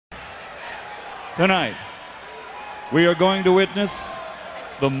Tonight, we are going to witness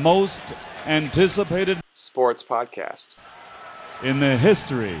the most anticipated sports podcast in the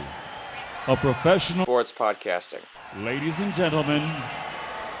history of professional sports podcasting. Ladies and gentlemen,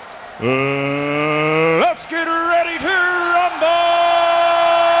 let's get ready to rumble!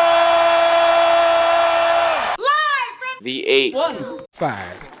 Live from The 8.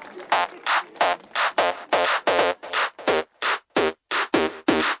 5.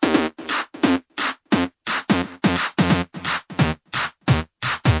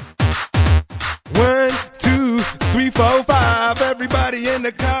 One, two, three, four, five. Everybody in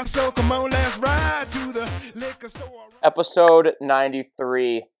the car, so come on, let's ride to the liquor store. Episode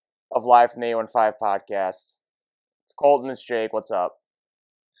 93 of Live from the 815 podcast. It's Colton, it's Jake. What's up?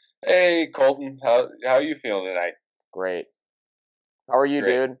 Hey, Colton. How are you feeling tonight? Great. How are you,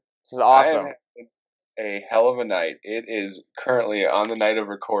 Great. dude? This is awesome. I am having a hell of a night. It is currently on the night of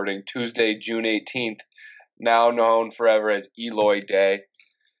recording, Tuesday, June 18th, now known forever as Eloy Day.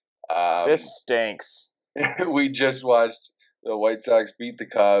 This stinks. We just watched the White Sox beat the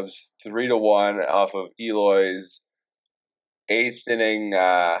Cubs 3-1 off of Eloy's ninth inning,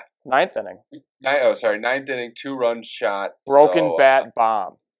 Ninth inning. 2-run shot. Broken bat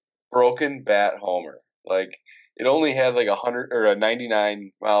bomb. Broken bat homer. Like, it only had like 100 or a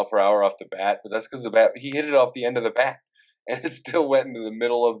 99 mile per hour off the bat, but that's because the bat, he hit it off the end of the bat, and it still went into the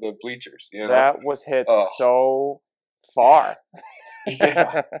middle of the bleachers. You know? That was hit so far.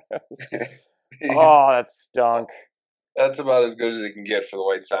 Yeah. Oh, that stunk. That's about as good as it can get for the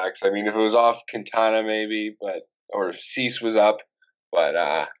White Sox. I mean, if it was off Quintana, maybe, or if Cease was up, but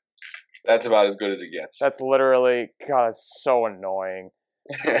that's about as good as it gets. That's literally, God, it's so annoying.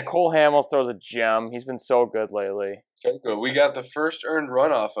 Cole Hamels throws a gem. He's been so good lately. So good. We got the first earned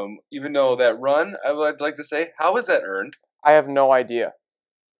run off him, even though that run, I would like to say, how is that earned? I have no idea.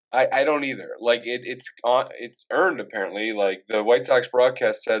 I don't either. Like it's earned apparently. Like the White Sox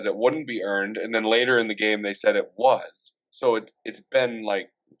broadcast says it wouldn't be earned, and then later in the game they said it was. So it's been like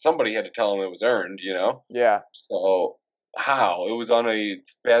somebody had to tell him it was earned, you know? Yeah. So how? It was on a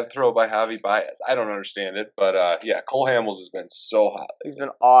bad throw by Javi Baez. I don't understand it, but yeah, Cole Hamels has been so hot. He's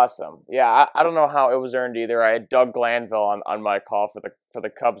been awesome. Yeah, I don't know how it was earned either. I had Doug Glanville on my call for the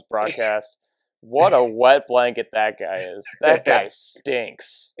Cubs broadcast. What a wet blanket that guy is. That guy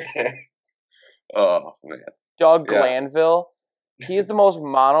stinks. Oh man. Doug Yeah. Glanville, he is the most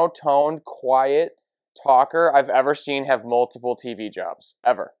monotone, quiet talker I've ever seen have multiple TV jobs.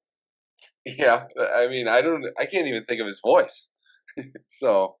 Ever. Yeah, I mean, I can't even think of his voice.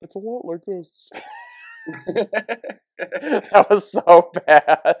 So It's a lot like this. That was so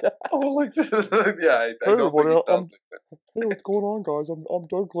bad. I was like, yeah, I don't everybody, think he sounds Hey, what's going on, guys? I'm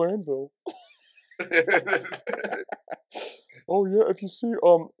Doug Glanville. like that. Oh yeah, if you see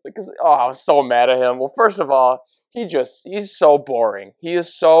because I was so mad at him. Well, first of all, he's so boring. He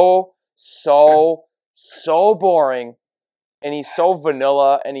is so boring, and he's so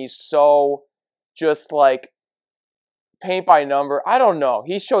vanilla, and he's so just like paint by number. I don't know.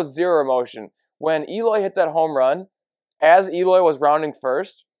 He shows zero emotion. When Eloy hit that home run, as Eloy was rounding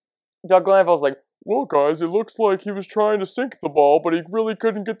first, Doug Glanville's like, "Well, guys, it looks like he was trying to sink the ball, but he really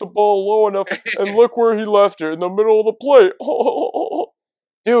couldn't get the ball low enough, and look where he left it, in the middle of the plate."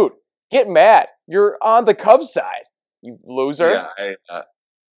 Dude, get mad. You're on the Cubs side, you loser.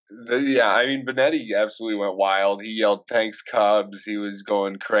 Yeah, I mean, Benetti absolutely went wild. He yelled, "Thanks, Cubs." He was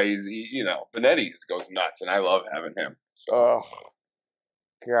going crazy. You know, Benetti just goes nuts, and I love having him. So. Ugh.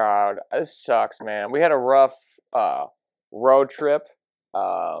 God, this sucks, man. We had a rough road trip,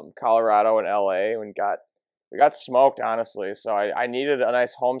 Colorado and LA, and we got smoked, honestly. So I needed a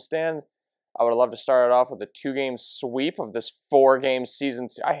nice homestand. I would have loved to start it off with a 2-game sweep of this 4-game season.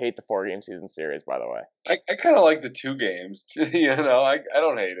 I hate the 4-game season series, by the way. I kind of like the 2 games. You know, I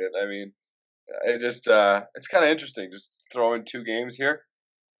don't hate it. I mean, I just it's kind of interesting just throwing 2 games here.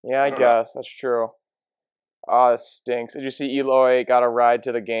 Yeah, I guess that's true. Oh, it stinks. Did you see Eloy got a ride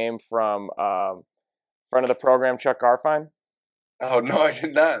to the game from friend of the program, Chuck Garfien? Oh no, I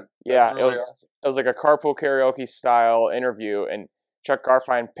did not. Yeah, That's really awesome. It was like a carpool karaoke style interview, and Chuck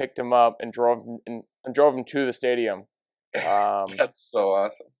Garfien picked him up and drove him to the stadium. That's so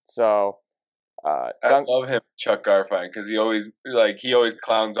awesome. So, I love him, Chuck Garfien, because he always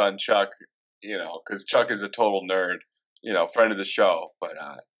clowns on Chuck, you know, because Chuck is a total nerd, you know, friend of the show, but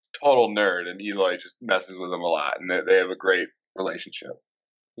total nerd, and Eloy just messes with him a lot, and they have a great relationship.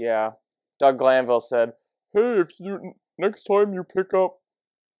 Yeah, Doug Glanville said, "Hey, if you next time you pick up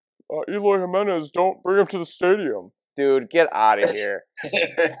Eloy Jimenez, don't bring him to the stadium." Dude, get out of here.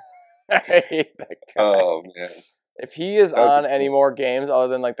 I hate that guy. Oh man. If he is That would on be any cool. more games other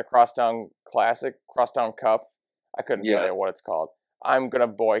than like the Crosstown Classic, Crosstown Cup, I couldn't tell Yes. you what it's called. I'm gonna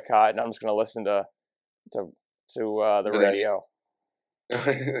boycott and I'm just gonna listen to the But radio.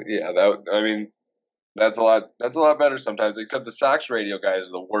 yeah, I mean, that's a lot better sometimes. Except the Sox radio guys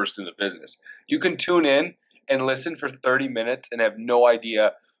are the worst in the business. You can tune in and listen for 30 minutes and have no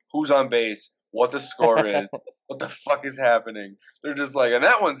idea who's on base, what the score is, what the fuck is happening. They're just like, and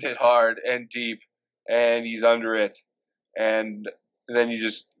that one's hit hard and deep, and he's under it, and then you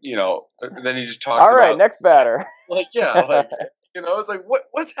just talk. All right, about, next batter. like, yeah, like, it's like,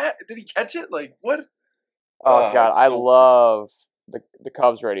 what's that? Did he catch it? Like, what? Oh God, I so- love the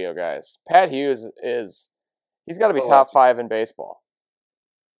Cubs radio guys. Pat Hughes he's got to be Oh, top 5 in baseball.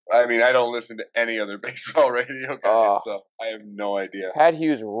 I mean, I don't listen to any other baseball radio guys, so I have no idea. Pat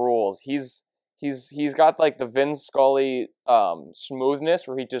Hughes rules. He's got like the Vin Scully smoothness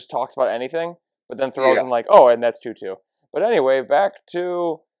where he just talks about anything, but then throws in like, oh, and that's 2-2. But anyway, back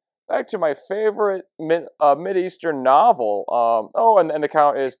to my favorite Mideastern novel. And the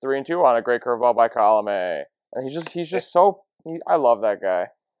count is 3-2 on a great curveball by Colome. And he's just so. I love that guy.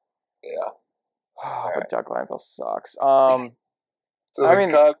 Yeah. But Doug Glanville sucks. So the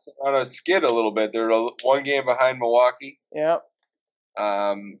Cubs are on a skid a little bit. They're one game behind Milwaukee. Yeah.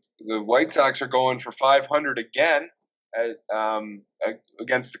 The White Sox are going for 500 again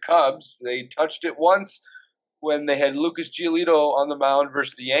against the Cubs. They touched it once when they had Lucas Giolito on the mound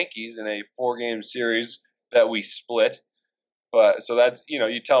versus the Yankees in a 4-game series that we split. But so that's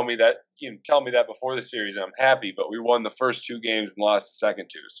you tell me that before the series, and I'm happy. But we won the first 2 games and lost the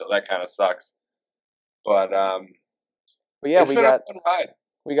second 2, so that kind of sucks. But yeah, it's been a fun ride.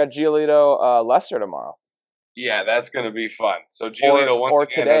 We got Giolito Lester tomorrow. Yeah, that's going to be fun. So Giolito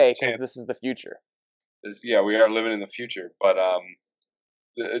once again today, because this is the future. We are living in the future. But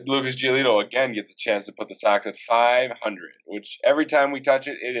Lucas Giolito again gets a chance to put the Sox at 500, which every time we touch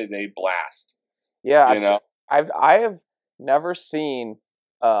it, it is a blast. Yeah, I have never seen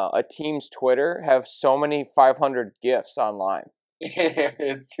a team's Twitter have so many 500 gifs online.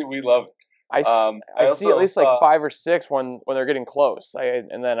 We love it. I see at least like 5 or 6 when they're getting close.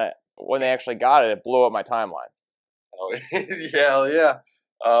 When they actually got it, it blew up my timeline. Oh, yeah.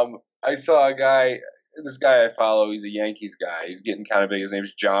 I saw a guy. This guy I follow. He's a Yankees guy. He's getting kind of big. His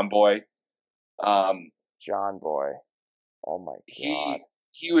name's John Boy. John Boy. Oh my God.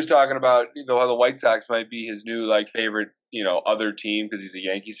 He was talking about how the White Sox might be his new favorite other team because he's a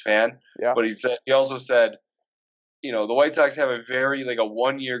Yankees fan. Yeah. But he also said the White Sox have a very a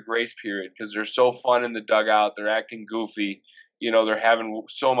 1-year grace period because they're so fun in the dugout. They're acting goofy. They're having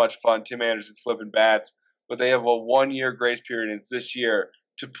so much fun. Tim Anderson's flipping bats, but they have a 1-year grace period. And it's this year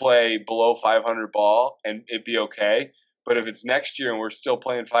to play below 500 ball and it'd be okay. But if it's next year and we're still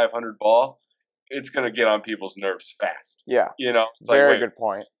playing 500 ball, it's going to get on people's nerves fast. Yeah. It's very good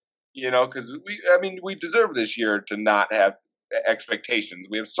point. Because we deserve this year to not have expectations.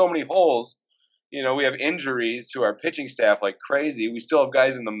 We have so many holes. We have injuries to our pitching staff like crazy. We still have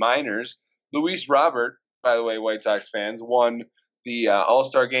guys in the minors. Luis Robert, by the way, White Sox fans, won the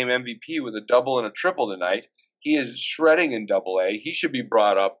All-Star Game MVP with a double and a triple tonight. He is shredding in Double-A. He should be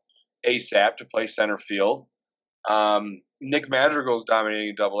brought up ASAP to play center field. Nick Madrigal's dominating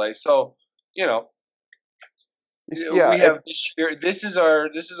in Double-A. So, we have this year. This is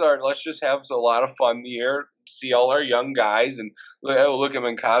our. Let's just have a lot of fun year. See all our young guys and look at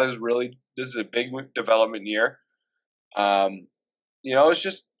Moncada's really. This is a big development year. It's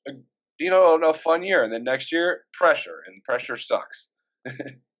just a fun year, and then next year pressure sucks.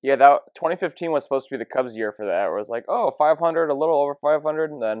 Yeah, that 2015 was supposed to be the Cubs' year for that. It was like, 500, a little over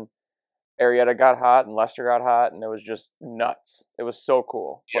 500, and then Arrieta got hot and Lester got hot, and it was just nuts. It was so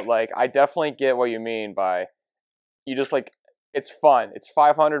cool. Yeah. But I definitely get what you mean by you just it's fun. It's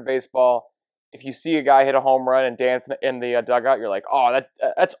 500 baseball. If you see a guy hit a home run and dance in the dugout, you're like, oh,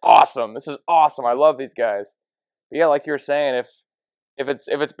 that's awesome. This is awesome. I love these guys. But yeah, like you were saying, if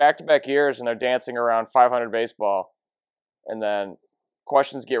it's back-to-back years and they're dancing around 500 baseball, and then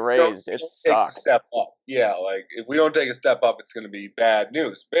questions get raised, it sucks. Take a step up. Yeah, if we don't take a step up, it's going to be bad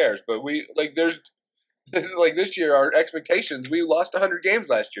news, Bears. But we there's this year, our expectations. We lost 100 games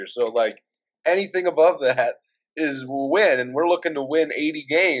last year, so anything above that is win, and we're looking to win 80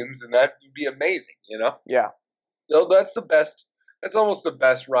 games, and that would be amazing, Yeah. So that's the best. That's almost the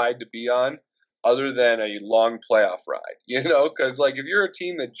best ride to be on, other than a long playoff ride, because if you're a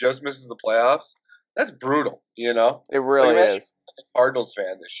team that just misses the playoffs, that's brutal, It really is. A Cardinals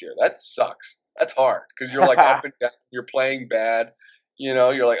fan this year, that sucks. That's hard because you're up and down, you're playing bad,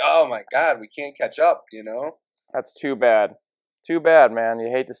 you're like, oh my God, we can't catch up, That's too bad. Too bad, man.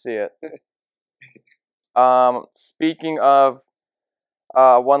 You hate to see it. Speaking of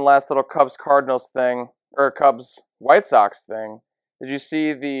one last little Cubs-Cardinals thing, or Cubs-White Sox thing, did you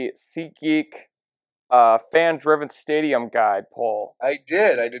see the SeatGeek fan-driven stadium guide poll? I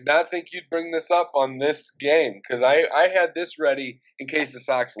did. I did not think you'd bring this up on this game because I had this ready in case the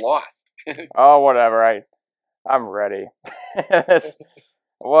Sox lost. Oh, whatever. I'm ready.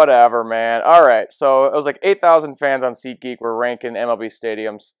 Whatever, man. All right. So it was like 8,000 fans on SeatGeek were ranking MLB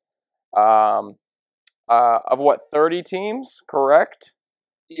stadiums. Of what, 30 teams? Correct.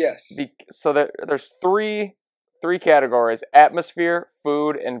 Yes. So there's three categories: atmosphere,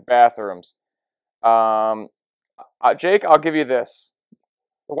 food, and bathrooms. Jake, I'll give you this: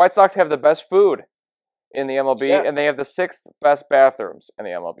 the White Sox have the best food in the MLB, Yes. and they have the 6th best bathrooms in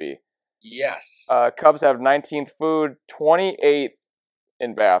the MLB. Yes. Cubs have 19th food, 28th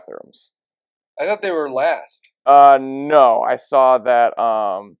in bathrooms. I thought they were last. No, I saw that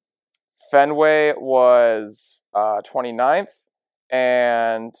Fenway was 29th,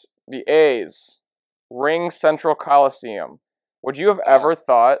 and the A's, Ring Central Coliseum. Would you have ever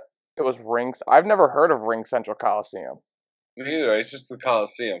thought it was Rings? I've never heard of Ring Central Coliseum. Me neither. It's just the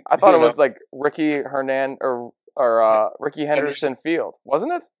Coliseum. I thought it was like Ricky Ricky Henderson Field,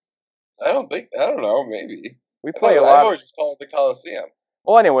 wasn't it? I don't know. Maybe. We play a lot. I always just call it the Coliseum.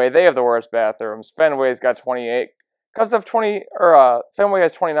 Well, anyway, they have the worst bathrooms. Fenway's got 28. Cubs have 20, or Fenway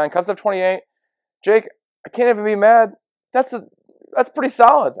has 29. Cubs have 28. Jake, I can't even be mad. That's pretty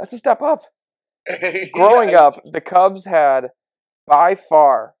solid. That's a step up. Growing up, the Cubs had by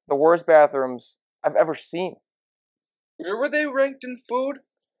far the worst bathrooms I've ever seen. Where were they ranked in food?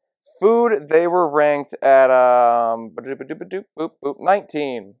 Food, they were ranked at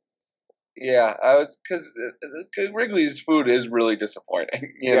 19. Yeah, I was because Wrigley's food is really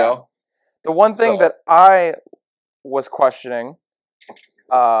disappointing. You know, the one thing that I was questioning,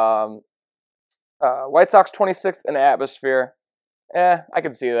 White Sox 26th in atmosphere. I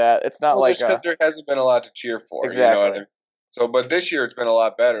can see that. It's not like because there hasn't been a lot to cheer for. Exactly. You know what I mean? So, but this year it's been a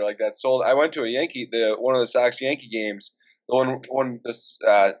lot better. Like that sold. I went to one of the Sox Yankee games, this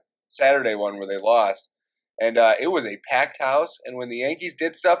Saturday one where they lost. And it was a packed house. And when the Yankees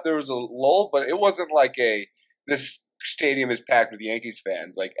did stuff, there was a lull, but it wasn't like this stadium is packed with Yankees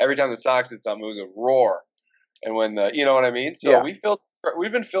fans. Like every time the Sox did something, it was a roar. And when you know what I mean? So we've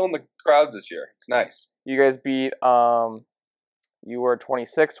been filling the crowd this year. It's nice. You guys beat, you were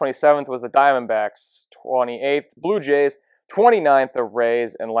 26th, 27th was the Diamondbacks, 28th Blue Jays, 29th the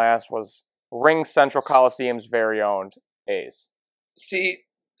Rays, and last was Ring Central Coliseum's very own A's. See,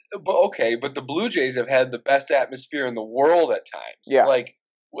 but the Blue Jays have had the best atmosphere in the world at times. Yeah. Like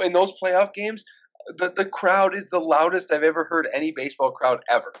in those playoff games, the crowd is the loudest I've ever heard any baseball crowd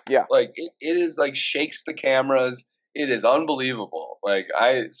ever. Yeah. Like it is like shakes the cameras. It is unbelievable.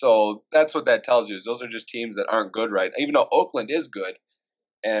 So that's what that tells you is those are just teams that aren't good right. Even though Oakland is good,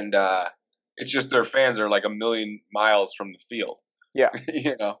 and it's just their fans are like a million miles from the field. Yeah.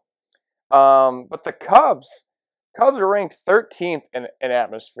 You know. But the Cubs are ranked 13th in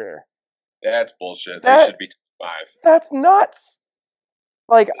atmosphere. That's bullshit. They should be 5. That's nuts.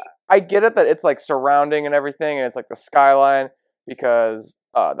 Like, I get it that it's like surrounding and everything, and it's like the skyline because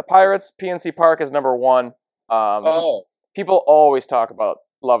the Pirates, PNC Park is number 1. People always talk about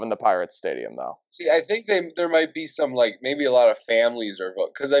loving the Pirates Stadium, though. See, I think there might be some maybe a lot of families are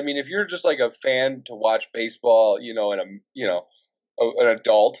because I mean, if you're just like a fan to watch baseball, and an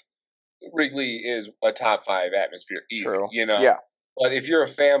adult, Wrigley is a top 5 atmosphere, easy, True. Yeah. But if you're a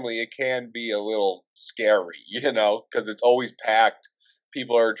family, it can be a little scary, because it's always packed.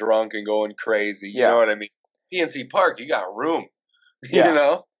 People are drunk and going crazy. You know what I mean? PNC Park, you got room.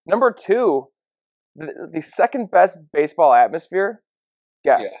 Yeah. Number 2, the second best baseball atmosphere.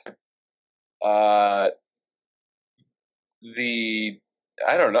 Guess. Yeah. I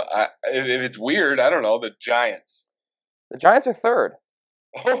don't know. If it's weird, I don't know. The Giants. The Giants are 3rd.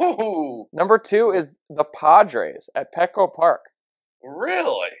 Oh. Number 2 is the Padres at Petco Park.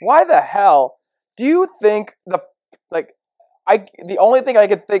 Really? Why the hell do you think the only thing I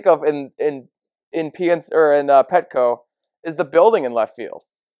could think of in PNC or in Petco is the building in left field.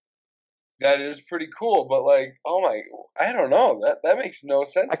 That is pretty cool, but I don't know. That makes no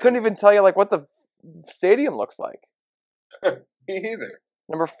sense. I couldn't even tell you what the stadium looks like. Me either.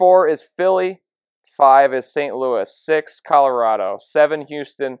 Number 4 is Philly. 5 is St. Louis. 6 Colorado. 7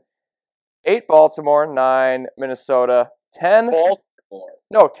 Houston. 8 Baltimore. 9 Minnesota. 10 Baltimore.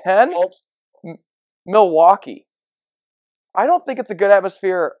 No, 10 Milwaukee. I don't think it's a good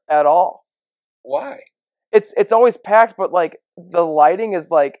atmosphere at all. Why? It's always packed, but the lighting is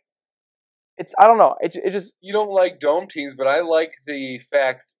I don't know. It just you don't like dome teams, but I like the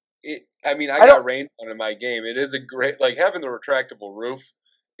fact I mean, I don't- got rained on in my game. It is a great, like, having the retractable roof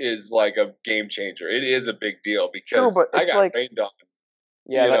is like a game changer. It is a big deal True, because but I it's got like, rained on,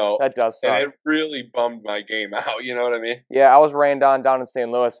 yeah, you know, that does and suck. it really bummed my game out. You know what I mean? Yeah, I was rained on down in St.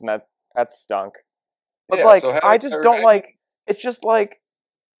 Louis, and that stunk. But Yeah, like, so I having just that- don't I like. It's just like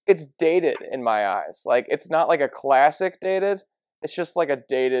it's dated in my eyes. Like it's not like a classic dated. It's just like a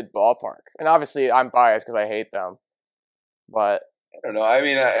dated ballpark. And obviously, I'm biased because I hate them. But don't know. I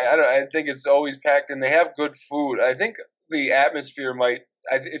mean, I think it's always packed, and they have good food. I think the atmosphere might.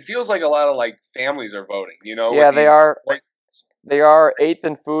 It feels like a lot of like families are voting. You know? yeah, with they these are. white- They are 8th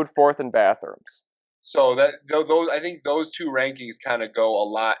in food, 4th in bathrooms. So that those, I think those two rankings kind of go a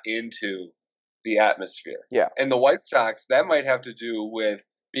lot into the atmosphere. Yeah. And the White Sox, that might have to do with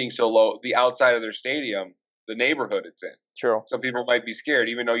being so low, the outside of their stadium, the neighborhood it's in. True. Some people might be scared,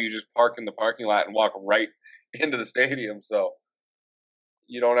 even though you just park in the parking lot and walk right into the stadium. So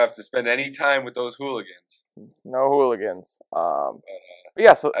you don't have to spend any time with those hooligans. No hooligans. But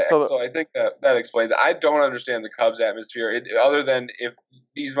yeah, so So I think that explains it. I don't understand the Cubs atmosphere, other than if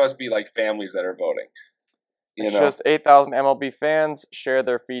these must be like families that are voting. You it's know? just 8,000 MLB fans share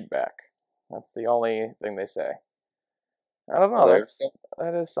their feedback. That's the only thing they say. I don't know. Well,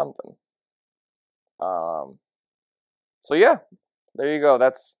 That is something. So yeah, there you go.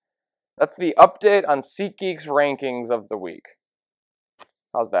 That's the update on SeatGeek's rankings of the week.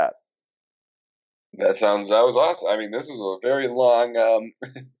 How's that? That was awesome. I mean, this is a very long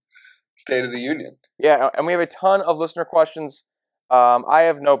State of the Union. Yeah, and we have a ton of listener questions. I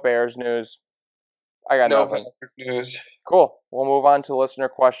have no Bears news. I got No nothing. Packers news. Cool. We'll move on to listener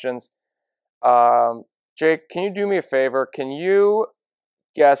questions. Jake, can you do me a favor? Can you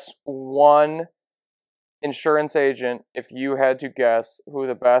guess one insurance agent if you had to guess who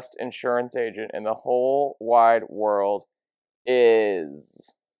the best insurance agent in the whole wide world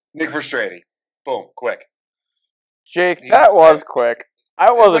is? Nick Verstrady. Boom, quick. Jake, that was quick.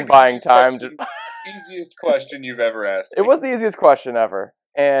 I wasn't buying time to. Easiest question you've ever asked. It was the easiest question ever,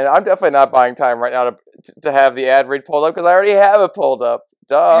 and I'm definitely not buying time right now to have the ad read pulled up because I already have it pulled up.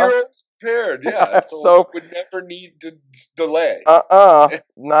 Duh. You're prepared, yeah. So would never need to delay.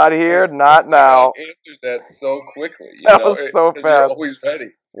 Not here, not now. I answered that so quickly. That was so fast. You're always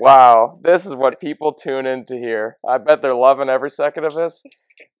ready. Wow, this is what people tune in to hear. I bet they're loving every second of this.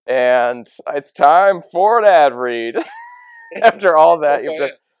 And it's time for an ad read. After all that, you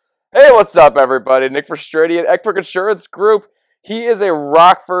have to. Hey, what's up, everybody? Nick Verstrady at Eckberg Insurance Group. He is a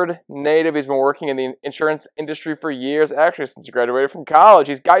Rockford native. He's been working in the insurance industry for years, actually since he graduated from college.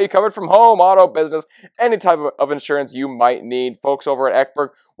 He's got you covered from home, auto, business, any type of insurance you might need. Folks over at Eckberg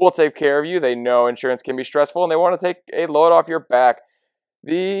will take care of you. They know insurance can be stressful, and they want to take a load off your back.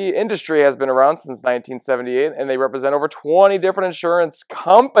 The industry has been around since 1978, and they represent over 20 different insurance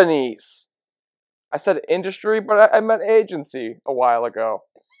companies. I said industry, but I meant agency a while ago.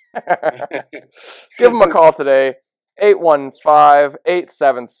 Give them a call today,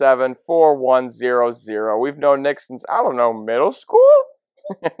 815-877-4100. We've known Nick since, I don't know, middle school?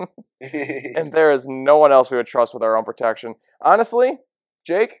 And there is no one else we would trust with our own protection. Honestly,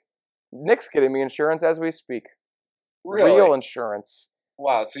 Jake, Nick's getting me insurance as we speak. Really? Real insurance.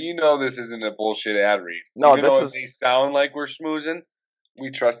 Wow, so you know this isn't a bullshit ad read. No, Even though they sound like we're schmoozing,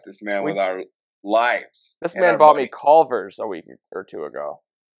 we trust this man with our lives. This man bought me Culver's a week or two ago.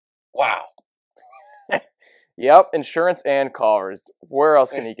 Wow. Yep, insurance and Culver's. Where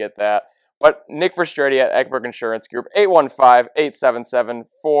else can you get that? But Nick Verstrady at Eckberg Insurance Group,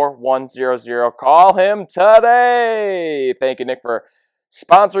 815-877-4100. Call him today. Thank you, Nick, for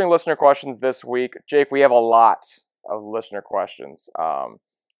sponsoring listener questions this week. Jake, we have a lot of listener questions.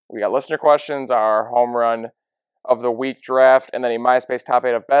 We got listener questions, our home run of the week draft, and then a MySpace top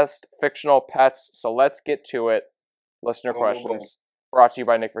 8 of best fictional pets. So let's get to it. Listener questions brought to you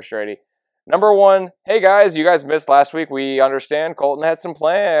by Nick Verstrady. Number one, hey guys, you guys missed last week. We understand Colton had some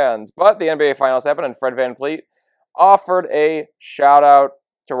plans, but the NBA Finals happened and Fred VanVleet offered a shout out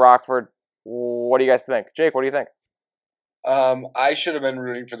to Rockford. What do you guys think? Jake, what do you think? I should have been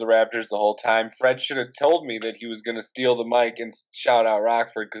rooting for the Raptors the whole time. Fred should have told me that he was going to steal the mic and shout out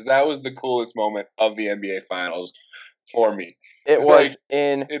Rockford because that was the coolest moment of the NBA Finals for me. It was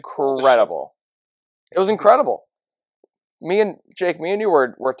incredible. It was incredible. Me and you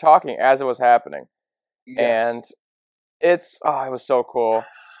were talking as it was happening. Yes. And it was so cool.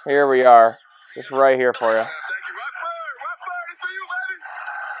 Here we are. Just right here for you. Thank you, Rockford, it's for you, baby.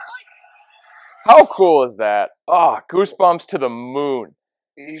 How cool is that? Oh, goosebumps to the moon.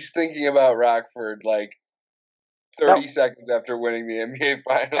 He's thinking about Rockford like 30 seconds after winning the NBA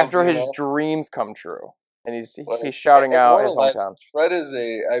Finals. After his dreams come true. and he's Like, shouting out his immortalized. hometown. Fred is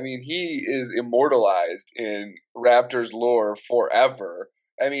he is immortalized in Raptors lore forever.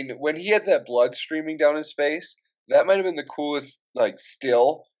 I mean, when he had that blood streaming down his face, that might have been the coolest, like,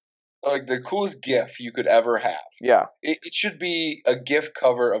 the coolest GIF you could ever have. Yeah. It should be a GIF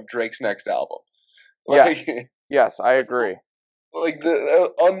cover of Drake's next album. Yes. Like, Yes, I agree. like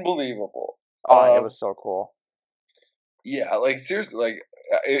unbelievable. Oh, it was so cool. Yeah, like seriously, like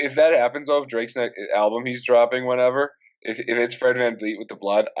if that happens, though, if Drake's next album he's dropping whenever, if it's Fred VanVleet with the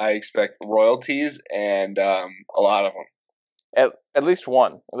blood, I expect royalties and a lot of them. At least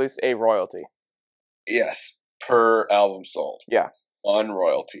one, at least a royalty. Yes, per album sold. Yeah, one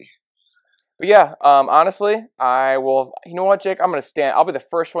royalty. But yeah, honestly, I will. You know what, Jake? I'm gonna stand. I'll be the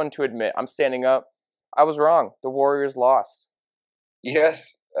first one to admit I'm standing up. I was wrong. The Warriors lost.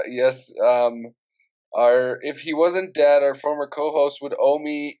 Yes, yes. If he wasn't dead, our former co-host would owe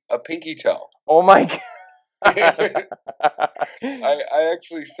me a pinky toe. Oh my god. I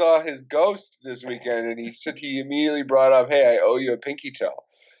actually saw his ghost this weekend, and he immediately brought up, "Hey, I owe you a pinky toe."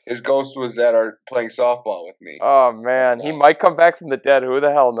 His ghost was at our playing softball with me. Oh man, he might come back from the dead. Who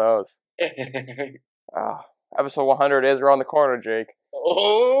the hell knows? Episode 100 is around the corner, Jake.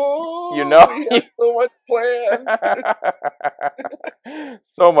 Oh, you know, he has so much planned.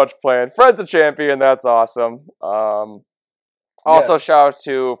 So much planned. Fred's a champion. That's awesome. Also, shout out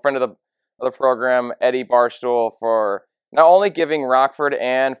to friend of the program, Eddie Barstool, for not only giving Rockford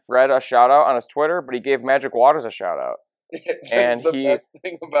and Fred a shout out on his Twitter, but he gave Magic Waters a shout out. And the best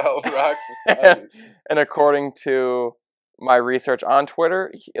thing about Rockford. And according to my research on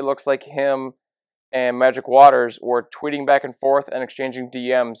Twitter, it looks like him and Magic Waters were tweeting back and forth and exchanging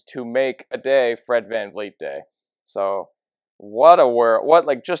DMs to make a day Fred VanVleet Day. So what a world!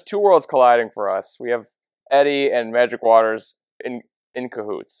 Like just two worlds colliding for us. We have Eddie and Magic Waters in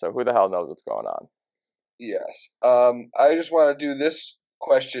cahoots. So who the hell knows what's going on? Yes. I just want to do this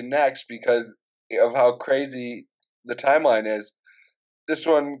question next because of how crazy the timeline is. This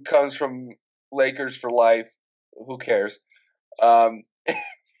one comes from Lakers for life. Who cares?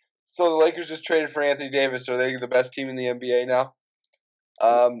 So the Lakers just traded for Anthony Davis. Are they the best team in the NBA now?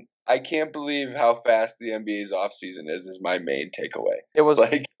 I can't believe how fast the NBA's offseason is my main takeaway. It was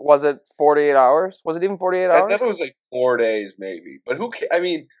was it 48 hours? Was it even 48 hours? I thought it was like 4 days maybe. But I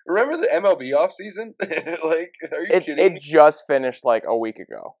mean, remember the MLB offseason? Like, are you kidding me? It just finished like a week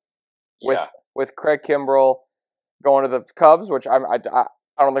ago. With Craig Kimbrell going to the Cubs, which I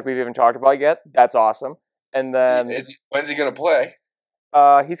don't think we've even talked about yet. That's awesome. And then when's he gonna play?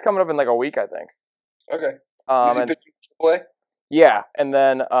 He's coming up in like a week, I think. Okay. Is he pitching to play? Yeah, and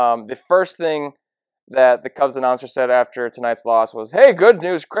then the first thing that the Cubs announcer said after tonight's loss was, "Hey, good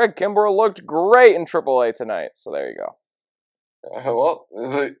news! Craig Kimbrell looked great in AAA tonight." So there you go. Well,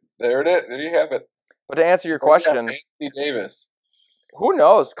 there it is. There you have it. But to answer your question, Anthony Davis. Who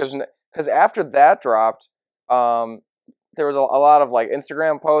knows? Because after that dropped, there was a lot of like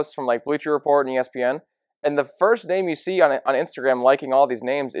Instagram posts from like Bleacher Report and ESPN, and the first name you see on Instagram liking all these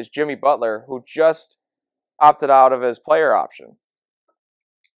names is Jimmy Butler, who just opted out of his player option.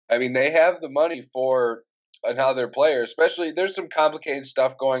 I mean, they have the money for another player, especially there's some complicated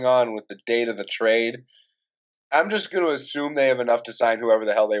stuff going on with the date of the trade. I'm just going to assume they have enough to sign whoever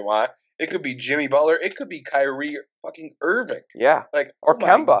the hell they want. It could be Jimmy Butler. It could be Kyrie fucking Irving. Yeah. Like, or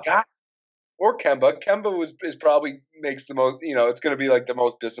Kemba. God. Or Kemba. Kemba is probably makes the most, it's going to be like the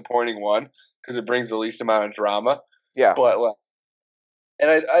most disappointing one because it brings the least amount of drama. Yeah. But,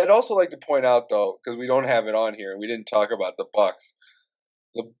 and I'd also like to point out, though, because we don't have it on here, we didn't talk about the Bucks.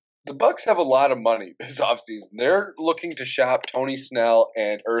 The Bucks have a lot of money this offseason. They're looking to shop Tony Snell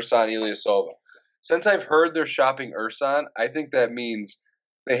and Ersan Ilyasova. Since I've heard they're shopping Ersan, I think that means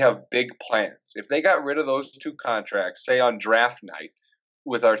they have big plans. If they got rid of those two contracts, say on draft night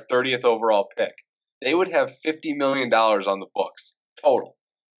with our 30th overall pick, they would have $50 million on the books total.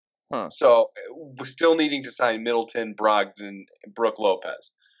 So we're still needing to sign Middleton, Brogdon, and Brook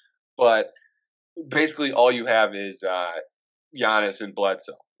Lopez. But basically all you have is Giannis and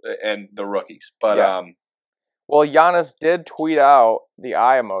Bledsoe and the rookies. But well, Giannis did tweet out the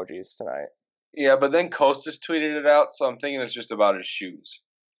eye emojis tonight. Yeah, but then Kostas tweeted it out, so I'm thinking it's just about his shoes.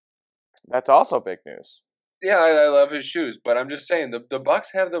 That's also big news. Yeah, I love his shoes, but I'm just saying the Bucks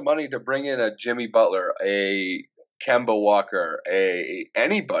have the money to bring in a Jimmy Butler, a Kemba Walker,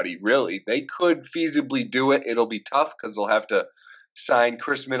 anybody really. They could feasibly do it. It'll be tough because they'll have to sign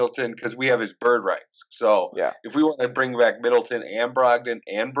Chris Middleton because we have his bird rights. So if we want to bring back Middleton and Brogdon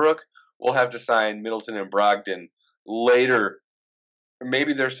and Brook, we'll have to sign Middleton and Brogdon later.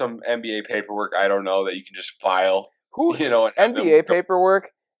 Maybe there's some NBA paperwork, I don't know, that you can just file. NBA paperwork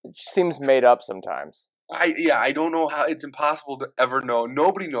seems made up sometimes. I don't know how. It's impossible to ever know.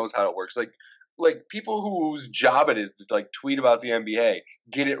 Nobody knows how it works. Like people whose job it is to like tweet about the NBA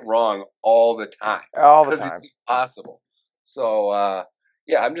get it wrong all the time All the because time. it's impossible. So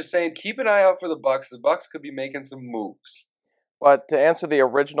yeah, I'm just saying, keep an eye out for the Bucks. The Bucks could be making some moves. But to answer the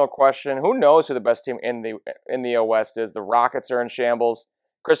original question, who knows who the best team in the West is? The Rockets are in shambles.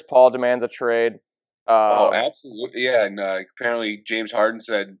 Chris Paul demands a trade. Oh, absolutely, yeah. And apparently James Harden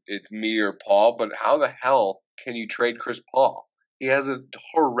said it's me or Paul. But how the hell can you trade Chris Paul? He has a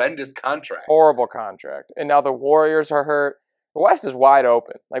horrendous contract. Horrible contract. And now the Warriors are hurt. The West is wide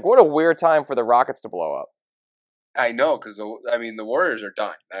open. Like, what a weird time for the Rockets to blow up. I know, because the Warriors are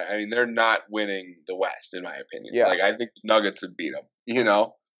done. I mean, they're not winning the West, in my opinion. Yeah. Like, I think the Nuggets would beat them.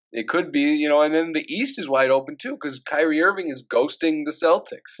 It could be. And then the East is wide open too, because Kyrie Irving is ghosting the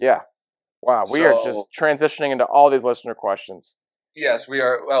Celtics. Yeah. Wow, we are just transitioning into all these listener questions. Yes, we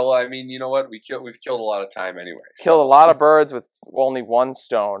are. Well, I mean, you know what? We've killed a lot of time anyway. Killed a lot of birds with only one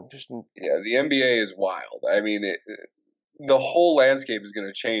stone. Yeah, the NBA is wild. I mean, the whole landscape is going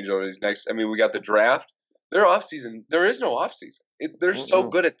to change over these next. I mean, we got the draft. Their off season. There is no off season. They're so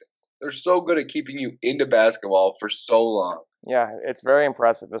good at this. They're so good at keeping you into basketball for so long. Yeah, it's very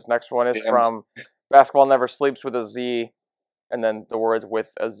impressive. This next one is from Basketball Never Sleeps with a Z, and then the words with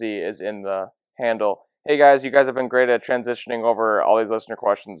a Z is in the handle. Hey guys, you guys have been great at transitioning over all these listener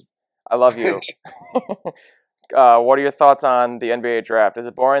questions. I love you. What are your thoughts on the NBA draft? Is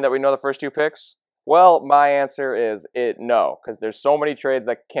it boring that we know the first two picks? Well, my answer is no, because there's so many trades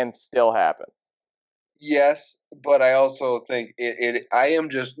that can still happen. Yes, but I also think I am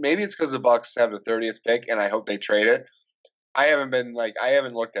just, maybe it's because the Bucks have the 30th pick and I hope they trade it. I haven't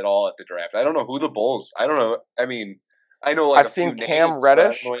looked at all at the draft. I don't know who the Bulls. I don't know. I mean, I know like I've seen Cam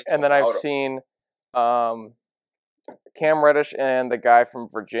Reddish, and then I've seen Cam Reddish and the guy from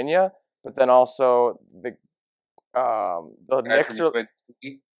Virginia, but then also the Knicks are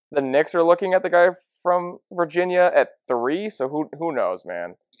the Knicks are looking at the guy from Virginia at 3. So who knows,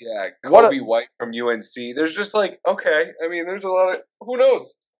 man? Yeah, Kobe White from UNC. There's just like, okay. I mean, there's a lot of, who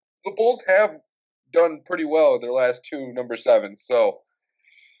knows? The Bulls have done pretty well with their last 2 number 7s, so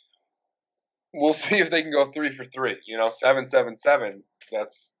we'll see if they can go 3 for 3. 7-7-7.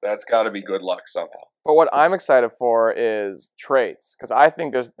 That's got to be good luck somehow. But what I'm excited for is trades, because I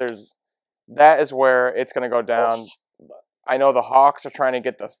think there's that is where it's going to go down. I know the Hawks are trying to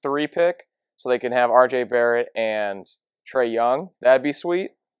get the 3 pick so they can have R.J. Barrett and Trae Young. That'd be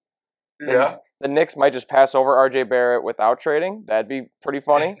sweet. Yeah. The Knicks might just pass over R.J. Barrett without trading. That'd be pretty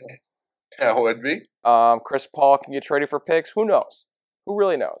funny. That would be. Chris Paul can get traded for picks. Who knows? Who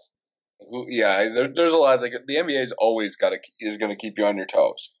really knows? Yeah, there's a lot. Like the NBA is always is going to keep you on your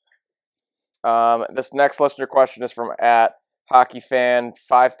toes. This next listener question is from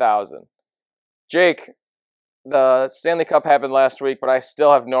 @HockeyFan5000. Jake, the Stanley Cup happened last week, but I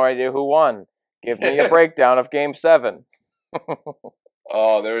still have no idea who won. Give me a breakdown of Game 7.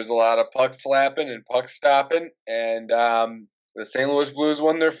 Oh, there was a lot of puck slapping and puck stopping, and the St. Louis Blues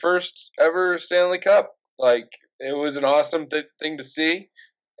won their first ever Stanley Cup. Like, it was an awesome thing to see,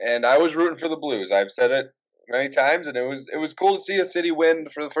 and I was rooting for the Blues. I've said it many times, and it was cool to see a city win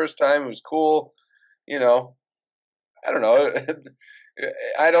for the first time. It was cool, I don't know.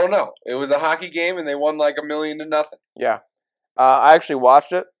 I don't know. It was a hockey game, and they won like 1,000,000-0. Yeah. I actually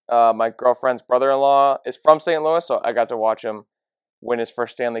watched it. My girlfriend's brother-in-law is from St. Louis, so I got to watch him win his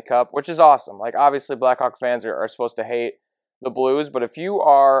first Stanley Cup, which is awesome. Like, obviously, Blackhawk fans are supposed to hate the Blues, but if you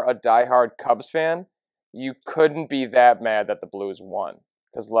are a diehard Cubs fan, you couldn't be that mad that the Blues won.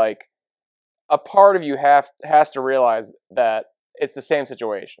 Because, like, a part of you has to realize that it's the same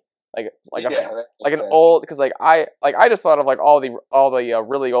situation. Like an old, because I just thought of like all the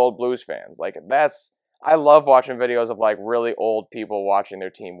really old Blues fans. Like, I love watching videos of like really old people watching their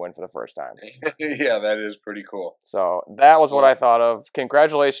team win for the first time. Yeah, that is pretty cool. So that was what I thought of.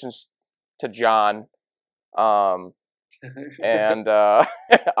 Congratulations to John, and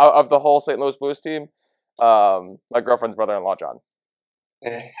of the whole St. Louis Blues team. My girlfriend's brother-in-law, John.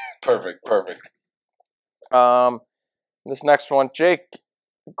 Perfect. This next one, Jake.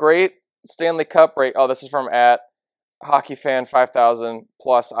 Great Stanley Cup break. Oh, this is from @HockeyFan5000.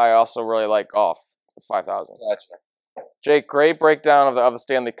 Plus, I also really like golf. 5,000. Gotcha. Jake, great breakdown of the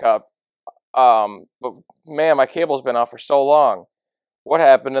Stanley Cup. But man, my cable's been off for so long. What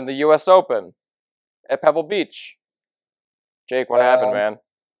happened in the U.S. Open at Pebble Beach? Jake, what happened, man?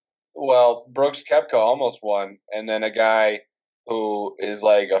 Well, Brooks Koepka almost won, and then a guy who is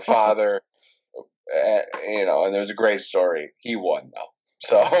like a father, and there's a great story. He won though.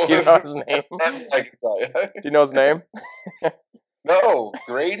 So do you know his name? I can tell you. Do you know his name? No,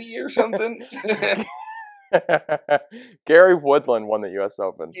 Grady or something. Gary Woodland won the U.S.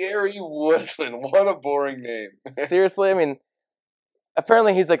 Open. Gary Woodland, what a boring name. Seriously, I mean,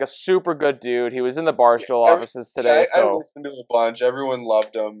 apparently he's like a super good dude. He was in the Barstool offices today, I listened to a bunch. Everyone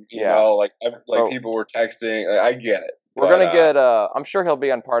loved him. You know, like So- people were texting. I get it. we're gonna get. I'm sure he'll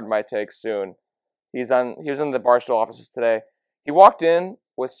be on Pardon My Take soon. He was in the Barstool offices today. He walked in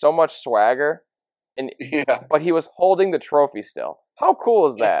with so much swagger, Yeah, but he was holding the trophy still. How cool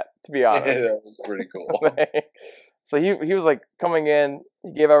is that? To be honest, that was pretty cool. So he was like coming in.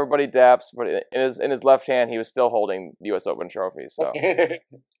 He gave everybody daps, but in his left hand he was still holding the U.S. Open trophy. So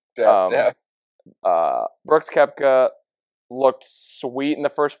Brooks Koepka looked sweet in the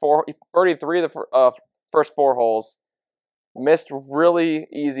first four. He birdied 3 of the first 4 holes. Missed really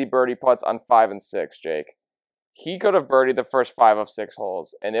easy birdie putts on 5 and 6. Jake, he could have birdied the first 5 of 6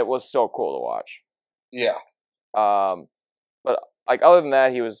 holes, and it was so cool to watch. Yeah. But like other than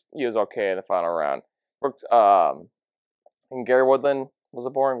that, he was okay in the final round. Brooks, and Gary Woodland was a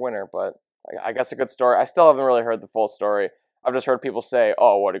boring winner, but I guess a good story. I still haven't really heard the full story. I've just heard people say,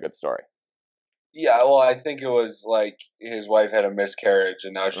 "Oh, what a good story." Yeah, well, I think it was like his wife had a miscarriage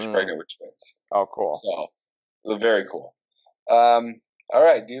and now she's pregnant with twins. Oh, cool. So, very cool. All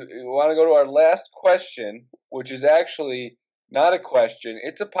right, do you want to go to our last question, which is actually not a question.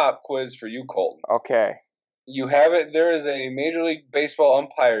 It's a pop quiz for you, Colton. Okay. You have it. There is a Major League Baseball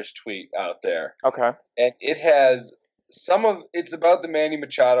umpires tweet out there. Okay. And it has it's about the Manny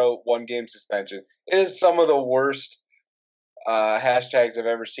Machado 1-game suspension. It is some of the worst hashtags I've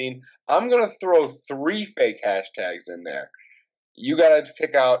ever seen. I'm going to throw 3 fake hashtags in there. You got to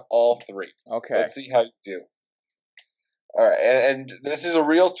pick out all 3. Okay. Let's see how you do. All right. And this is a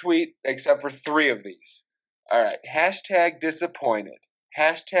real tweet except for 3 of these. All right. Hashtag disappointed.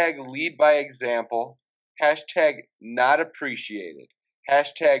 Hashtag lead by example. Hashtag not appreciated.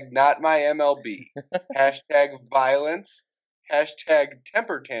 Hashtag not my MLB. Hashtag violence. Hashtag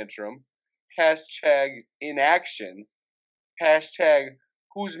temper tantrum. Hashtag inaction. Hashtag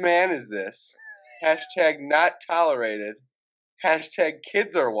whose man is this? Hashtag not tolerated. Hashtag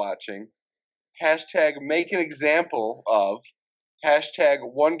kids are watching. Hashtag make an example of. Hashtag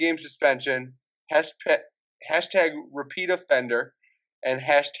 1-game suspension. Hashtag repeat offender. And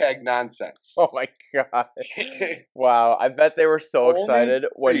hashtag nonsense. Oh my god! Wow, I bet they were so Only excited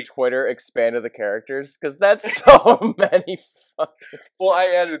when 3. Twitter expanded the characters because that's so many. Well, I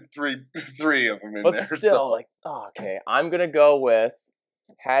added three of them in But there. still, like, oh, okay, I'm gonna go with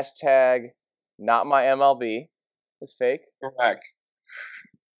hashtag not my MLB is fake. Correct.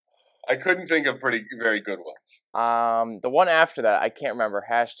 I couldn't think of very good ones. The one after that, I can't remember.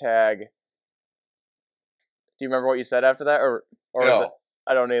 Hashtag. Do you remember what you said after that, or No.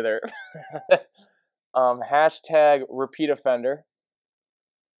 I don't either. Hashtag repeat offender.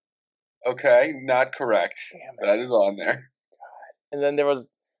 Okay, not correct. Damn it. That is on there. And then there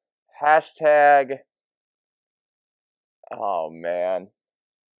was hashtag. Oh man.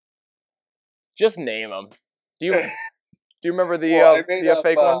 Just name them. Do you remember the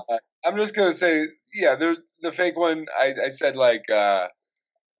fake ones? I'm just gonna say, yeah, the fake one. I said like,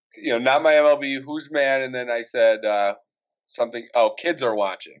 not my MLB, who's man, and then I said something. Oh, kids are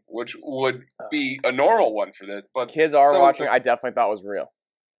watching, which would be a normal one for this, but kids are watching. I definitely thought was real.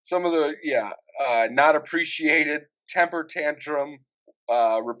 Some of the not appreciated, temper tantrum,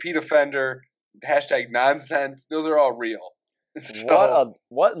 repeat offender, hashtag nonsense. Those are all real. So,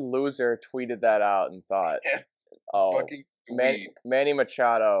 what loser tweeted that out and thought, oh, fucking Manny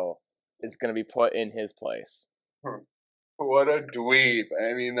Machado is going to be put in his place. What a dweeb.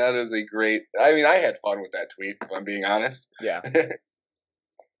 I mean, that is a great... I mean, I had fun with that tweet, if I'm being honest. Yeah.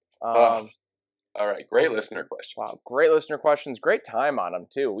 All right, great listener questions. Wow, great listener questions. Great time on them,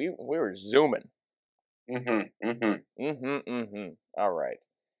 too. We were zooming. All right.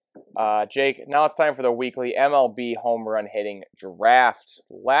 Jake, now it's time for the weekly MLB home run hitting draft.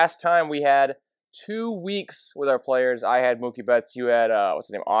 Last time we had 2 weeks with our players. I had Mookie Betts. You had, what's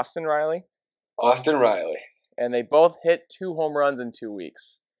his name, Austin Riley? Austin Riley. And they both hit 2 home runs in 2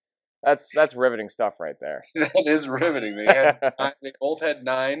 weeks. That's riveting stuff right there. That is riveting. They both had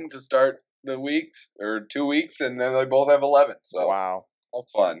 9 to start the weeks, or 2 weeks, and then they both have 11. So wow. How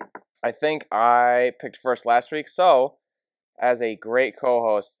fun. I think I picked first last week, so as a great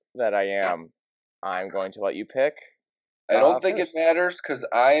co-host that I am, I'm going to let you pick. I don't think it matters because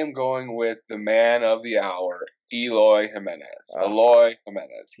I am going with the man of the hour, Eloy Jimenez. Eloy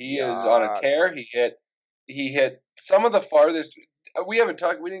Jimenez. He is on a tear. He hit some of the farthest. We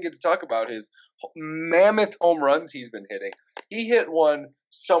didn't get to talk about his mammoth home runs he's been hitting. He hit one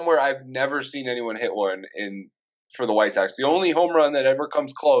somewhere I've never seen anyone hit one for the White Sox. The only home run that ever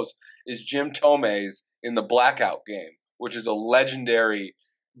comes close is Jim Tome's in the Blackout game, which is a legendary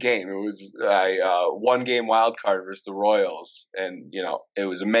game. It was a one-game wild card versus the Royals, and it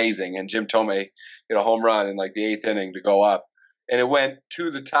was amazing. And Jim Thome hit a home run in like the 8th inning to go up, and it went to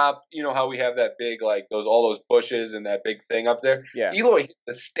the top. You know how we have that big all those bushes and that big thing up there. Yeah. Eloy hit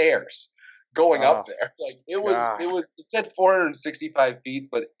the stairs going up there. Like it said 465 feet,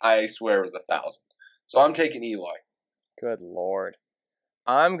 but I swear it was 1,000. So I'm taking Eloy. Good Lord.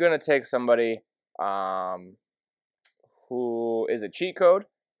 I'm going to take somebody who is a cheat code,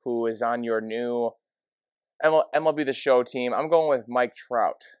 who is on your new MLB The Show team. I'm going with Mike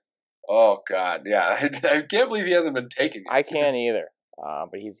Trout. Oh, God, yeah. I can't believe he hasn't been taken yet. I can't either,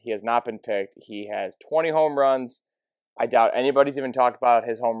 but he has not been picked. He has 20 home runs. I doubt anybody's even talked about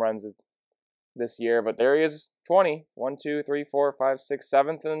his home runs this year, but there he is, 20. 1, 2, 3, 4, 5, 6,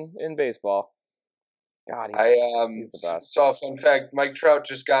 7th in baseball. God, he's the best. Saw a fun fact. Mike Trout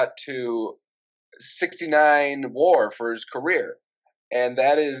just got to 69 WAR for his career, and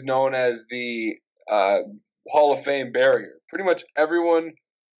that is known as the Hall of Fame barrier. Pretty much everyone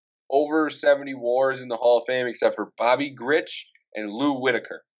over 70 WAR is in the Hall of Fame except for Bobby Grich and Lou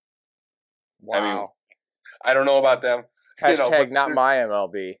Whitaker. Wow. I mean, I don't know about them. Hashtag not my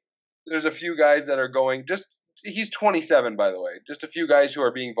MLB. There's a few guys that are going he's 27, by the way. Just a few guys who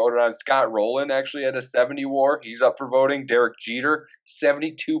are being voted on. Scott Rowland actually had a 70 WAR. He's up for voting. Derek Jeter,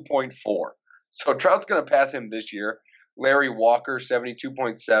 72.4. So Trout's going to pass him this year. Larry Walker,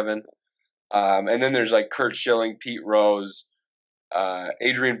 72.7. And then there's like Kurt Schilling, Pete Rose,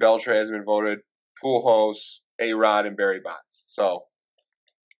 Adrian Beltre has been voted, Pujols, A-Rod, and Barry Bonds. So,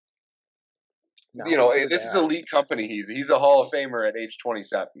 this is elite company. He's a Hall of Famer at age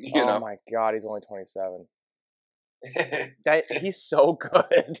 27. Oh my God, he's only 27. He's so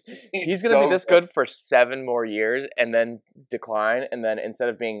good. He's going to be this good for 7 more years and then decline. And then instead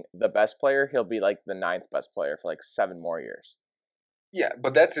of being the best player, he'll be like the 9th best player for like 7 more years. Yeah,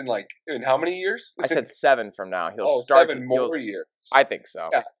 but that's in how many years? I said 7 from now. He'll 7 more years. I think so.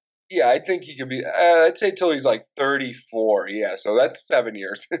 Yeah, I think he could be. I'd say till he's like 34. Yeah, so that's 7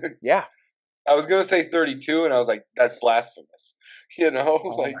 years. Yeah. I was gonna say 32, and I was like, that's blasphemous. This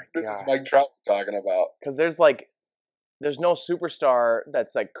is Mike Trout we're talking about. Because there's no superstar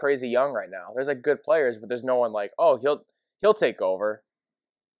that's like crazy young right now. There's like good players, but there's no one like, oh, he'll take over.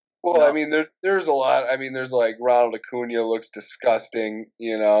 Well, I mean, there's a lot. I mean, there's like Ronald Acuna looks disgusting,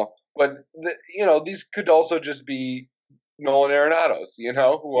 but these could also just be Nolan Arenados,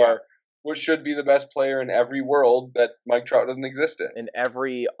 who are what should be the best player in every world that Mike Trout doesn't exist in. In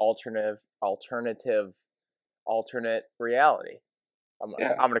every alternate reality. I'm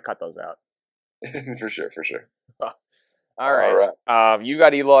gonna cut those out. For sure. All right. You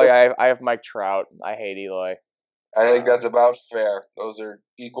got Eloy. I have Mike Trout. I hate Eloy. I think that's about fair. Those are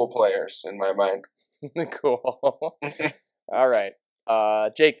equal players in my mind. Cool. All right.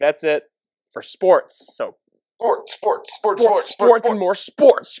 Jake, that's it for sports. So sports and more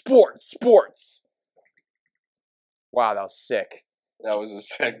sports. Wow, that was sick. That was a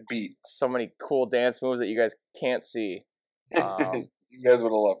sick beat. So many cool dance moves that you guys can't see. You guys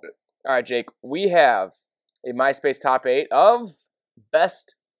would have loved it. All right, Jake. We have a MySpace top 8 of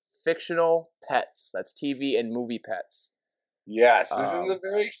best fictional pets. That's TV and movie pets. Yes, this is a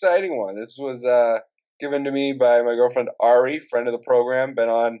very exciting one. This was given to me by my girlfriend Ari, friend of the program, been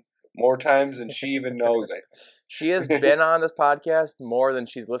on more times than she even knows. She has been on this podcast more than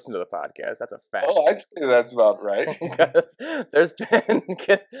she's listened to the podcast. That's a fact. Oh, I'd say that's about right. there's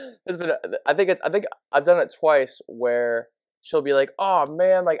been I think I've done it twice where she'll be like, "Oh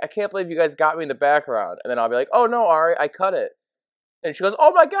man, like I can't believe you guys got me in the background," and then I'll be like, "Oh no, Ari, I cut it." And she goes,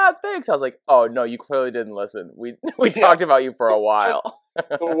 "Oh my God, thanks." I was like, "Oh no, you clearly didn't listen. We talked about you for a while."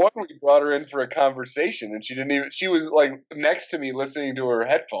 The one we brought her in for a conversation, and she didn't even. She was like next to me listening to her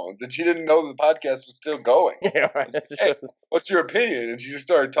headphones, and she didn't know the podcast was still going. Yeah, right. Hey, what's your opinion? And she just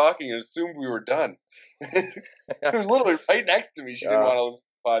started talking and assumed we were done. She was literally right next to me. She didn't want to listen to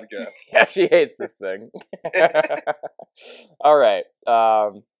the podcast. Yeah, she hates this thing. All right,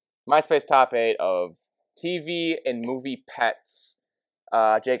 MySpace top 8 of TV and movie pets.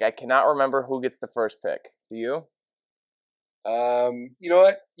 Jake, I cannot remember who gets the first pick. Do you? You know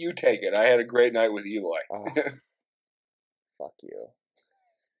what? You take it. I had a great night with Eloy. Oh, fuck you.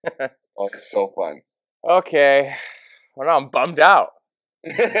 Oh, it's so fun. Okay. Well, now I'm bummed out.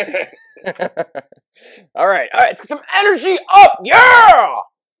 All right. Let's get some energy up. Yeah!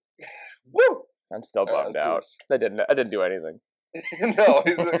 Woo! I'm still bummed out. I didn't do anything. No,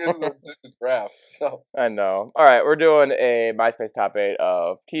 it's just a draft. So. I know. All right, we're doing a MySpace top 8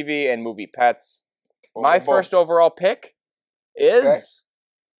 of TV and movie pets. My first overall pick is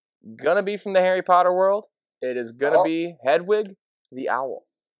gonna be from the Harry Potter world. It is gonna be Hedwig the owl.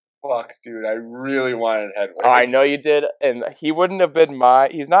 Fuck, dude, I really wanted Hedwig. Oh, I know you did, and he wouldn't have been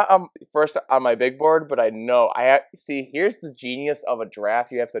he's not first on my big board, but I know, see, here's the genius of a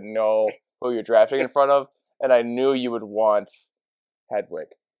draft. You have to know who you're drafting in front of, and I knew you would want Hedwig.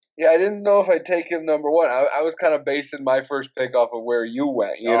 Yeah, I didn't know if I'd take him number one. I was kind of basing my first pick off of where you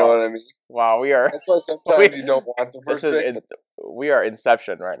went, you know what I mean? Wow, we are... That's why sometimes you don't want the first pick. We are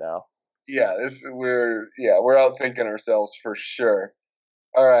Inception right now. Yeah, we're out thinking ourselves for sure.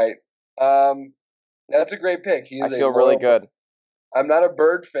 All right. That's a great pick. I feel really good. I'm not a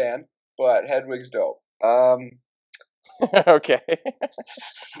bird fan, but Hedwig's dope. Okay.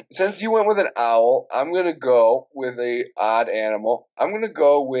 Since you went with an owl, I'm gonna go with a odd animal. I'm gonna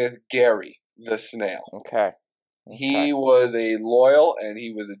go with Gary the snail. Okay. He was a loyal and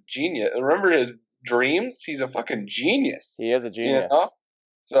he was a genius. Remember his dreams? He's a fucking genius. He is a genius. You know?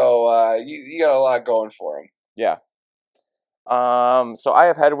 So you got a lot going for him. Yeah. So I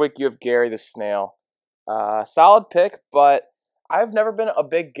have Hedwig, you have Gary the snail. Solid pick, but I've never been a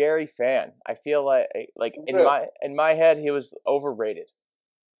big Gary fan. I feel like in my head he was overrated.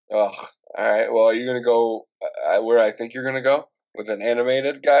 Oh, all right. Well, you're gonna go where I think you're gonna go with an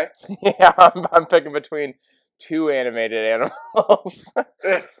animated guy. Yeah, I'm picking between two animated animals.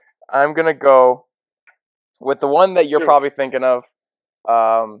 I'm gonna go with the one that you're probably thinking of.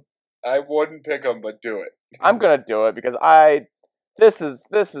 I wouldn't pick him, but do it. I'm gonna do it because this is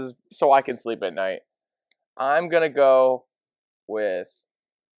so I can sleep at night. I'm gonna go with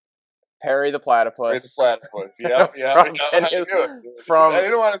Perry the Platypus. Perry the Platypus. Yeah. I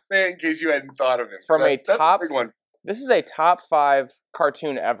didn't want to say it in case you hadn't thought of him. From that's a big one. This is a top 5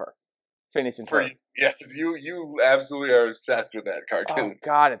 cartoon ever. Phineas and Ferb. Yes, you absolutely are obsessed with that cartoon. Oh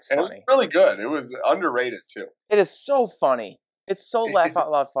God, it's funny. It was really good. It was underrated too. It is so funny. It's so laugh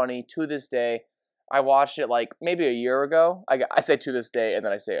out loud funny to this day. I watched it like maybe a year ago. I say to this day, and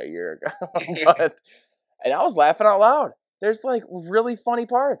then I say a year ago. And I was laughing out loud. There's like really funny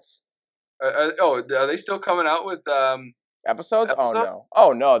parts. Are they still coming out with episodes?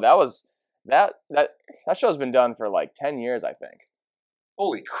 Oh no, that show's been done for like 10 years, I think.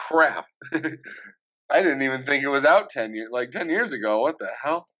 Holy crap! I didn't even think it was out 10 years ago. What the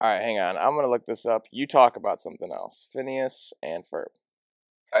hell? All right, hang on. I'm gonna look this up. You talk about something else. Phineas and Ferb.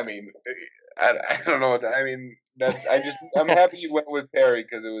 I mean, I don't know. I mean, I'm happy you went with Perry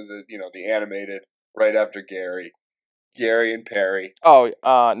because it was the animated right after Gary and Perry. Oh,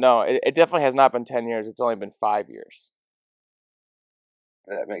 no, it definitely has not been 10 years. It's only been 5 years.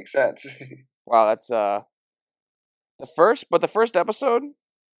 That makes sense. Wow, that's the first episode.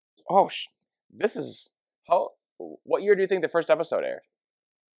 Oh, this is what year do you think the first episode aired?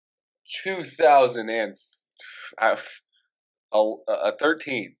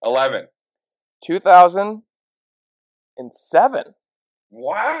 2011. 2007.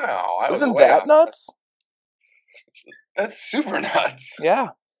 Wow. Isn't that nuts? That's super nuts.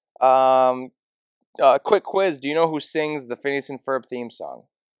 Yeah. Quick quiz. Do you know who sings the Phineas and Ferb theme song?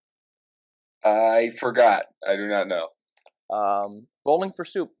 I forgot. I do not know. Bowling for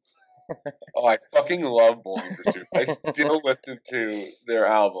Soup. Oh, I fucking love Bowling for Soup. I still listen to their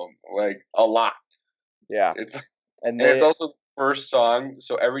album like a lot. Yeah. It's also the first song.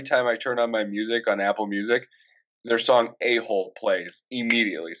 So every time I turn on my music on Apple Music, their song "A-Hole" plays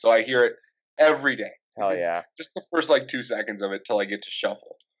immediately. So I hear it every day. Hell yeah. Just the first 2 seconds of it till I get to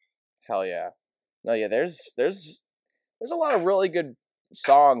shuffle. Hell yeah. No, yeah, there's a lot of really good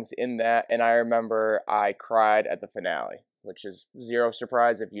songs in that, and I remember I cried at the finale, which is zero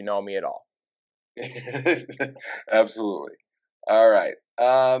surprise if you know me at all. Absolutely. All right.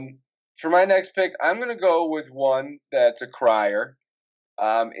 For my next pick, I'm going to go with one that's a crier.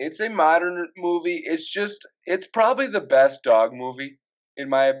 It's a modern movie. It's probably the best dog movie, in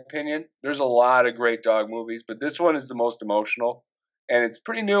my opinion. There's a lot of great dog movies, but this one is the most emotional, and it's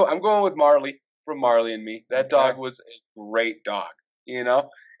pretty new. I'm going with Marley from Marley and Me. That dog was a great dog, and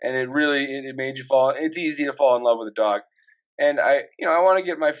it really it made you fall. It's easy to fall in love with a dog, and I want to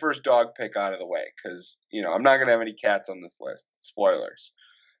get my first dog pick out of the way because I'm not gonna have any cats on this list. Spoilers.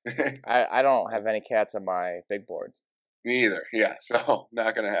 I don't have any cats on my big board. Me either. Yeah, so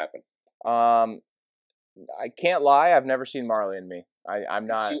not gonna happen. I can't lie. I've never seen Marley and Me. I'm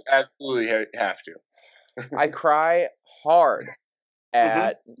not. You absolutely have to. I cry hard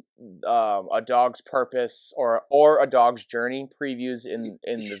at A Dog's Purpose or A Dog's Journey previews in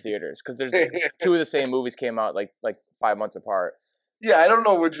the theaters because there's two of the same movies came out like 5 months apart. Yeah, I don't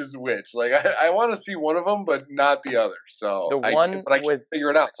know which is which. I want to see one of them, but not the other. So I can't figure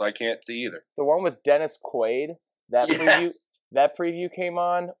it out. So I can't see either. The one with Dennis Quaid. That preview came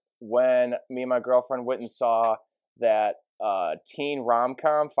on. when me and my girlfriend went and saw that teen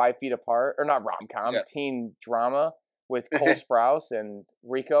rom-com 5 Feet Apart, or not rom-com, Yeah. teen drama with Cole Sprouse and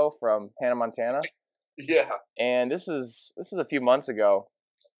Rico from Hannah Montana. Yeah. And this is a few months ago,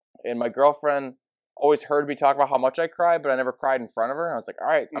 and my girlfriend always heard me talk about how much I cried, but I never cried in front of her. And I was like, all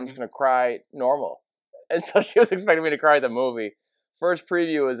right, I'm just gonna cry normal. And so she was expecting me to cry at the movie. First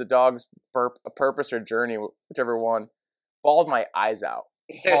preview is A Dog's Purpose or Journey, whichever one. Bawled my eyes out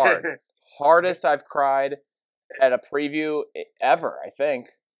hard. Hardest I've cried at a preview ever, I think.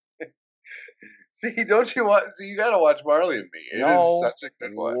 See, don't you want? See, you gotta watch Marley and Me. It is such a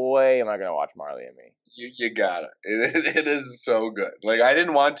good one. Way am I gonna watch Marley and Me? You gotta. It is so good. Like I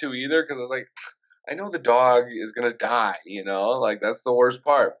didn't want to either because I was like, I know the dog is gonna die. You know, like that's the worst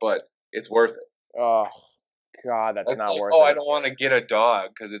part, but it's worth it. Oh God, that's not like, worth oh, it. I don't want to get a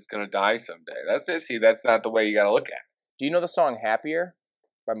dog because it's gonna die someday. That's it. See, that's not the way you gotta look at it. Do you know the song "Happier"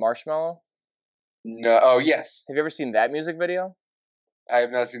 by Marshmello? No. Oh, yes. Have you ever seen that music video? I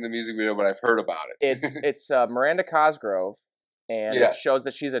have not seen the music video, but I've heard about it. It's Miranda Cosgrove, and it shows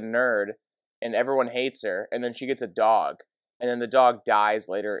that she's a nerd, and everyone hates her, and then she gets a dog, and then the dog dies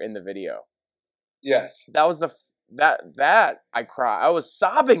later in the video. Yes. That was that I cried. I was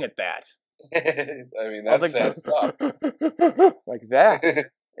sobbing at that. I mean, that's sad stuff. Like that.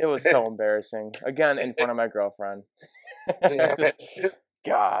 It was so embarrassing. Again, in front of my girlfriend.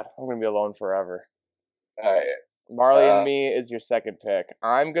 God, I'm gonna be alone forever. All right. Marley and Me is your second pick.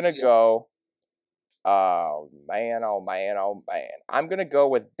 I'm gonna go. Oh man! Oh man! Oh man! I'm gonna go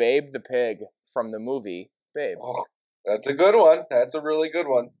with Babe the Pig from the movie Babe. Oh, that's a good one. That's a really good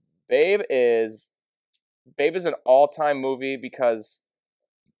one. Babe is an all-time movie because,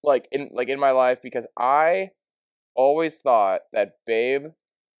 like in my life, because I always thought that Babe,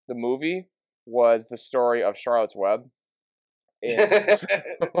 the movie, was the story of Charlotte's Web.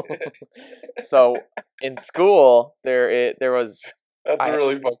 So in school, there was. That's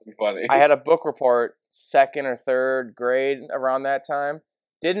really fucking funny. I had a book report, 2nd or 3rd grade around that time.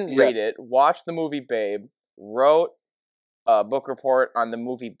 Didn't read it. Watched the movie Babe. Wrote a book report on the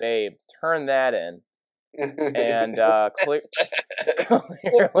movie Babe. Turned that in, and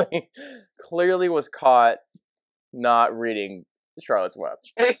clearly was caught not reading Charlotte's Web.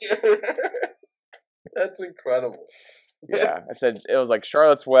 That's incredible. Yeah, I said it was like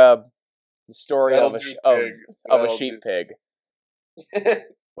Charlotte's Web, the story of a sheep pig.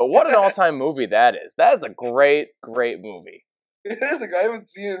 But what an all-time movie that is! That is a great, great movie. It is. I haven't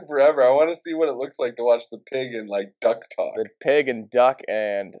seen it in forever. I want to see what it looks like to watch the pig and like duck talk. The pig and duck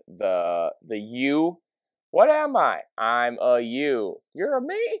and the ewe. What am I? I'm a ewe. You're a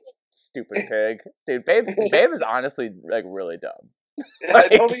me. Stupid pig, dude. Babe is honestly like really dumb. I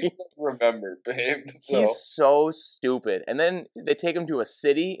don't even remember, Babe. So. He's so stupid. And then they take him to a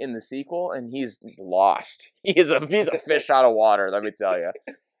city in the sequel, and he's lost. He's a fish out of water. Let me tell you.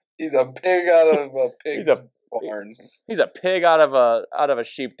 He's a pig out of a pig's barn. He's a pig out of a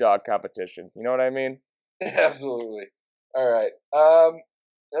sheepdog competition. You know what I mean? Absolutely. All right.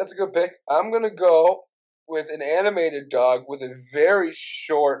 That's a good pick. I'm gonna go with an animated dog with a very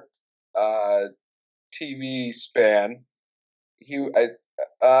short TV span.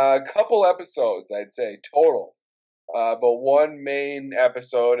 A couple episodes, I'd say total, but one main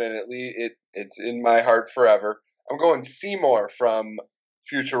episode, and it's in my heart forever. I'm going Seymour from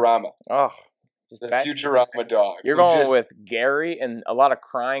Futurama. Oh, the Futurama dog. You're going with Gary and a lot of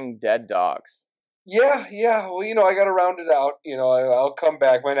crying dead dogs. Yeah. Well, I got to round it out. I'll come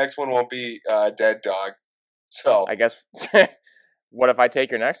back. My next one won't be dead dog. So I guess. What if I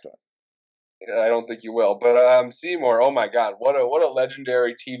take your next one? I don't think you will, but Seymour. Oh my God, what a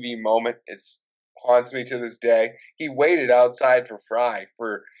legendary TV moment! It haunts me to this day. He waited outside for Fry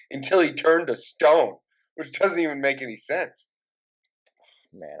until he turned to stone, which doesn't even make any sense.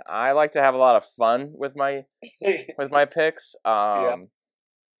 Man, I like to have a lot of fun with my picks. I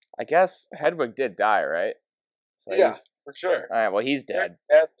guess Hedwig did die, right? So yeah, for sure. All right, well, he's dead.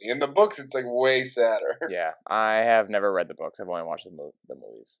 In the books, it's like way sadder. Yeah, I have never read the books. I've only watched the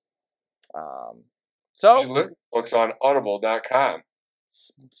movies. So you should listen to books on audible.com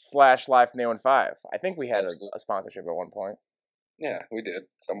 /Live from the 015. I think we had a sponsorship at one point. Yeah, we did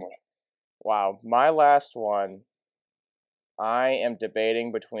somewhere. Wow, my last one. I am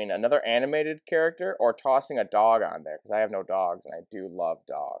debating between another animated character or tossing a dog on there because I have no dogs and I do love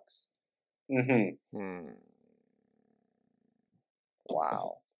dogs.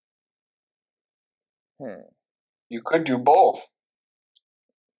 Wow. You could do both.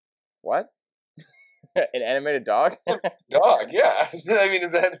 What? An animated dog? Dog, yeah. I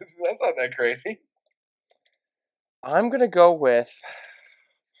mean, that's not that crazy. I'm gonna go with.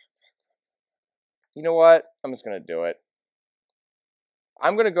 You know what? I'm just gonna do it.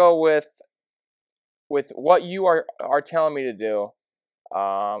 I'm gonna go with what you are telling me to do.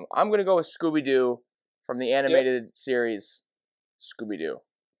 I'm gonna go with Scooby-Doo from the animated series Scooby-Doo.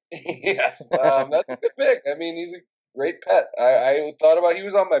 Yes, that's a good pick. I mean, he's a great pet. I thought about he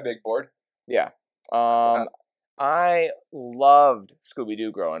was on my big board. Yeah. I loved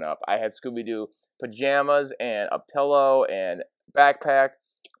Scooby-Doo growing up. I had Scooby-Doo pajamas and a pillow and backpack.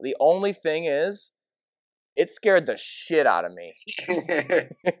 The only thing is, it scared the shit out of me.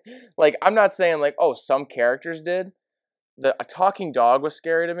 Like, I'm not saying like, oh, some characters did. A talking dog was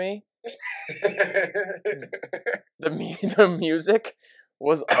scary to me. The music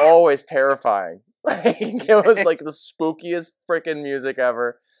was always terrifying. Like, it was like the spookiest freaking music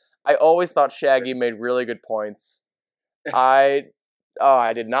ever. I always thought Shaggy made really good points. I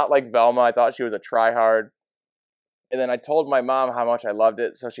did not like Velma. I thought she was a tryhard. And then I told my mom how much I loved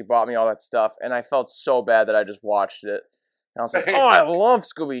it, so she bought me all that stuff. And I felt so bad that I just watched it. And I was like, oh, I love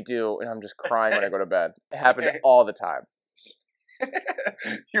Scooby-Doo. And I'm just crying when I go to bed. It happened all the time.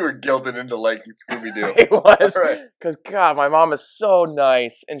 You were guilted into liking Scooby-Doo. It was. Because, God, my mom is so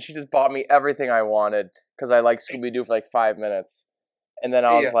nice. And she just bought me everything I wanted because I liked Scooby-Doo for like 5 minutes. And then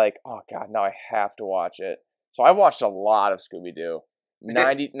I was like, oh, God, now I have to watch it. So I watched a lot of Scooby-Doo.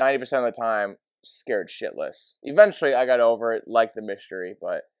 90% of the time, scared shitless. Eventually, I got over it, liked the mystery,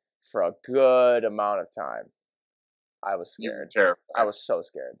 but for a good amount of time, I was scared. I was so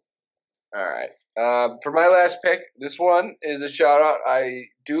scared. All right. For my last pick, this one is a shout out. I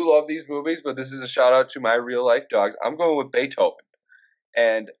do love these movies, but this is a shout out to my real life dogs. I'm going with Beethoven.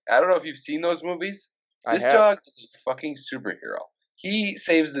 And I don't know if you've seen those movies. This dog is a fucking superhero. He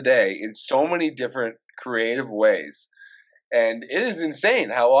saves the day in so many different creative ways. And it is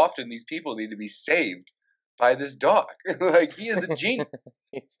insane how often these people need to be saved by this dog. Like, he is a genius.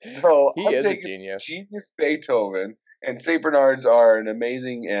 So he is a genius. Genius Beethoven. And St. Bernards are an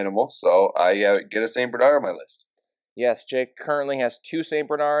amazing animal, so I get a St. Bernard on my list. Yes, Jake currently has 2 St.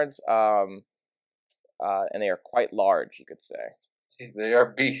 Bernards, and they are quite large, you could say. They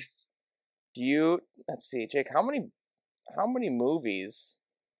are beasts. Let's see, Jake, how many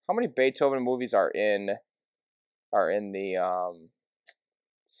Beethoven movies are in the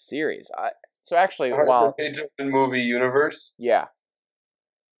series? So actually, the Beethoven movie universe? Yeah.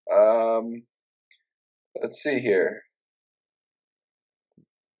 Let's see here.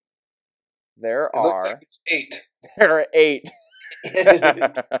 There looks like it's 8. There are 8. There's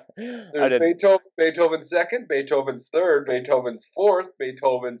Beethoven's 2nd, Beethoven's 3rd, Beethoven's 4th,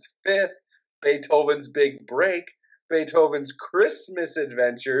 Beethoven's 5th, Beethoven's Big Break, Beethoven's Christmas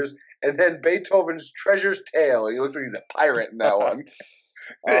Adventures, and then Beethoven's Treasure's Tale. He looks like he's a pirate in that one.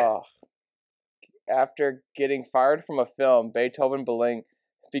 After getting fired from a film, Beethoven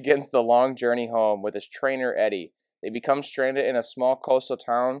begins the long journey home with his trainer, Eddie. They become stranded in a small coastal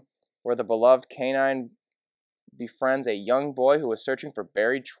town where the beloved canine befriends a young boy who is searching for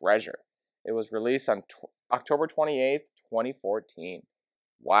buried treasure. It was released on October 28th, 2014.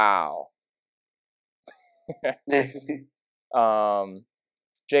 Wow.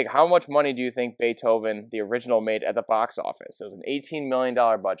 Jake, how much money do you think Beethoven, the original, made at the box office? It was an $18 million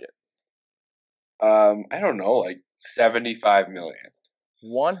budget. I don't know, like $75 million.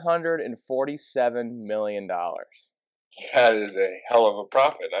 $147 million. That is a hell of a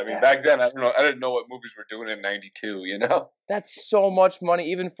profit. I mean, back then, I didn't know what movies were doing in '92. You know, that's so much money,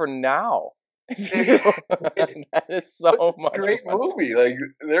 even for now. That is so much. Great movie. Like,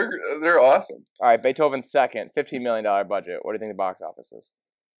 they're awesome. All right, Beethoven's 2nd, $15 million budget. What do you think the box office is?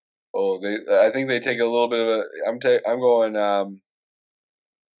 Oh, I think they take a little bit of a. I'm going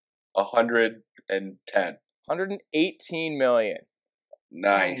 110. 118 million.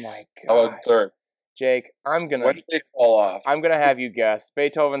 Nice. Oh my God. How about 3rd? Jake, When did they fall off? I'm gonna have you guess.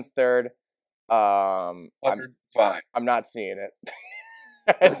 Beethoven's 3rd. 105. I'm not seeing it.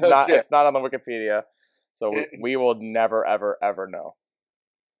 It's not. It's not on the Wikipedia, so we will never, ever, ever know.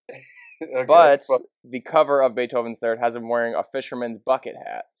 Okay, but the cover of Beethoven's 3rd has him wearing a fisherman's bucket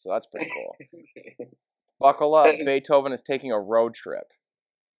hat, so that's pretty cool. Buckle up, Beethoven is taking a road trip.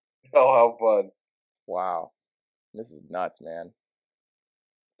 Oh, how fun! Wow, this is nuts, man.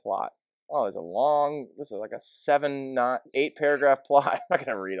 Plot. Oh, this is like a 8 paragraph plot. I'm not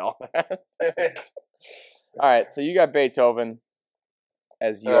going to read all that. All right, so you got Beethoven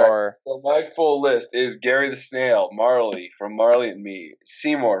as your... Well, my full list is Gary the Snail, Marley from Marley and Me,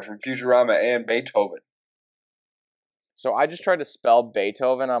 Seymour from Futurama, and Beethoven. So I just tried to spell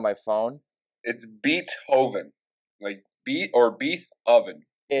Beethoven on my phone. It's Beethoven. Like beat or beef oven.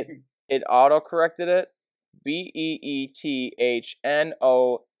 It auto-corrected it,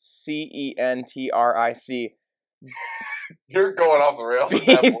 BEETHNOCENTRIC. You're going off the rails at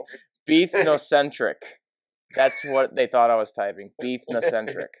that point. Beethnocentric. That's what they thought I was typing.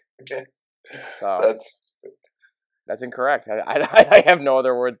 Beethnocentric. Okay. So that's incorrect. I have no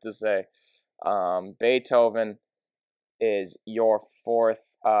other words to say. Beethoven is your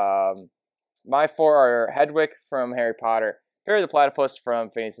fourth. My four are Hedwig from Harry Potter, Perry the Platypus from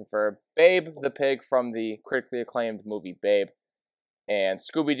Phineas and Ferb, Babe the Pig from the critically acclaimed movie Babe, and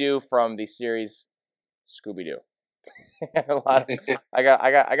Scooby-Doo from the series Scooby-Doo. I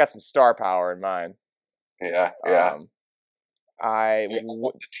got some star power in mine. Yeah. The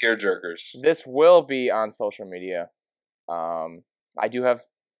tearjerkers. This will be on social media. I do have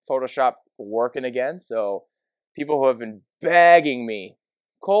Photoshop working again, so people who have been begging me,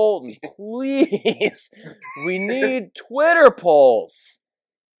 Colton, please, we need Twitter polls.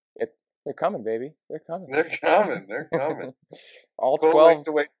 They're coming, baby. They're coming. They're coming. All Cole 12. likes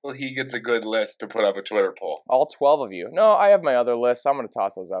to wait till he gets a good list to put up a Twitter poll. All 12 of you. No, I have my other list. I'm gonna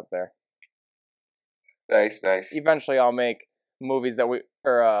toss those up there. Nice. Eventually, I'll make movies that we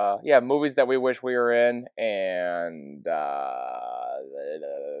wish we were in, and I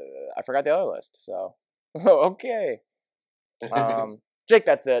forgot the other list. So okay, Jake,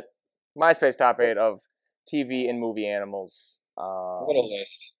 that's it. MySpace top 8 of TV and movie animals. What a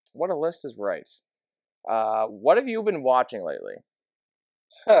list! What a list is right. What have you been watching lately?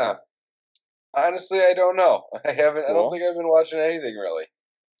 Honestly, I don't know. I haven't. Cool. I don't think I've been watching anything really.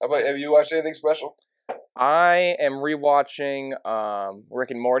 How about, have you watched anything special? I am rewatching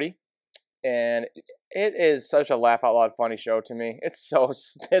Rick and Morty, and it is such a laugh out loud funny show to me. It's so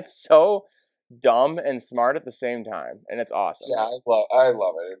dumb and smart at the same time, and it's awesome. Yeah, I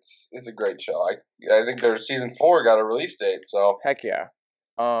love it. It's a great show. I think their season 4 got a release date. So heck yeah.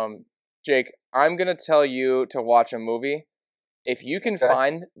 Jake, I'm gonna tell you to watch a movie. If you can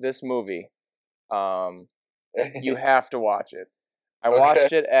find this movie, you have to watch it. I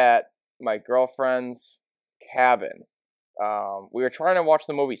watched it at my girlfriend's cabin. We were trying to watch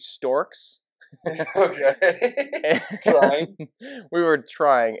the movie Storks. Okay. Trying. We were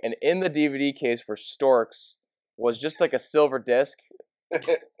trying, and in the DVD case for Storks was just like a silver disc,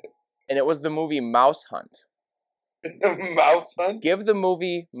 and it was the movie Mouse Hunt. Mouse Hunt? Give the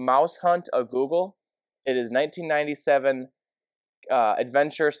movie Mouse Hunt a Google. It is 1997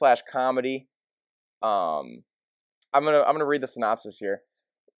 adventure / comedy. I'm gonna read the synopsis here.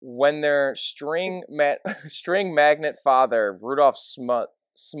 When their string magnet father Rudolph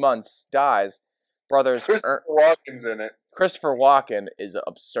Smuntz dies, brothers Christopher Walken's in it. Christopher Walken is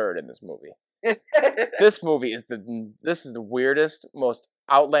absurd in this movie. This movie is the weirdest, most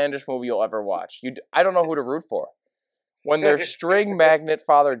outlandish movie you'll ever watch. I don't know who to root for. When their string magnet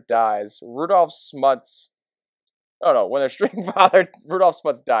father dies, When their string father Rudolph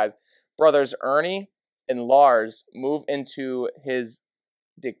Smuntz dies, brothers Ernie and Lars move into his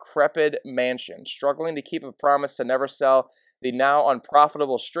decrepit mansion. Struggling to keep a promise to never sell the now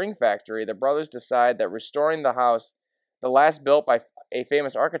unprofitable string factory, the brothers decide that restoring the house, the last built by a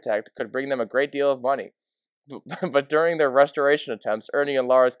famous architect, could bring them a great deal of money. But during their restoration attempts, Ernie and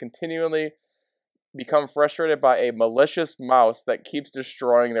Lars continually become frustrated by a malicious mouse that keeps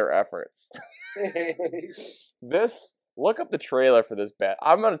destroying their efforts. Look up the trailer for this bet.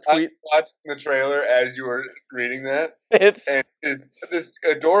 I'm gonna tweet. I watched the trailer as you were reading that. And this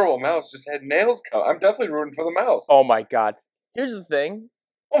adorable mouse just had nails cut. I'm definitely rooting for the mouse. Oh my god! Here's the thing.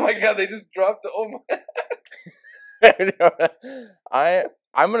 Oh my god! They just dropped the. Oh my.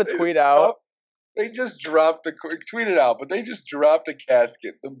 I'm gonna tweet out. They just dropped tweet it out, but they just dropped a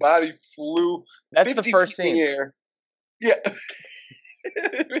casket. The body flew. That's the first scene. In the air. Yeah.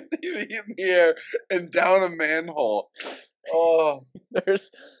 In the air and down a manhole. Oh,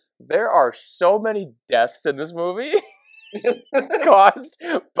 there are so many deaths in this movie caused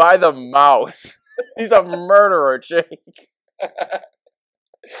by the mouse. He's a murderer, Jake. Oh,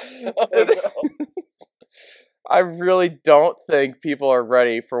 no. I really don't think people are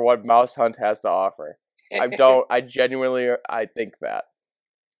ready for what Mouse Hunt has to offer. I genuinely think that.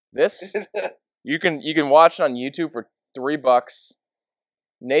 This you can watch it on YouTube for $3.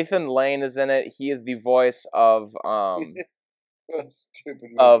 Nathan Lane is in it. He is the voice of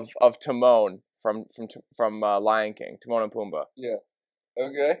of Timon from Lion King, Timon and Pumbaa. Yeah.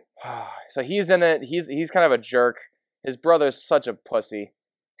 Okay. So he's in it. He's kind of a jerk. His brother's such a pussy,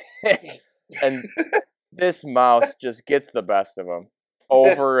 and this mouse just gets the best of him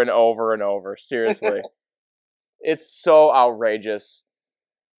over and over and over. Seriously, it's so outrageous.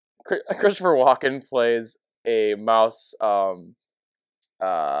 Christopher Walken plays a mouse.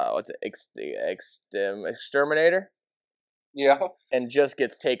 what's it, Exterminator, Yeah. and just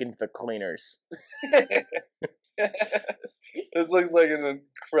gets taken to the cleaners. This looks like an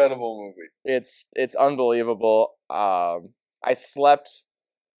incredible movie. It's unbelievable. I slept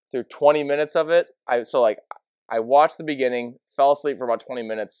through 20 minutes of it. I watched the beginning, fell asleep for about 20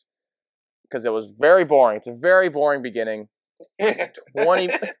 minutes because it was very boring. It's a very boring beginning.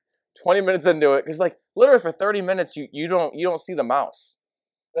 20 minutes into it, because like literally for 30 minutes you don't see the mouse.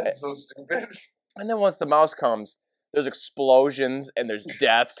 That's so stupid. And then once the mouse comes, there's explosions and there's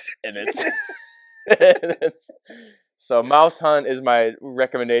deaths and it's so Mouse Hunt is my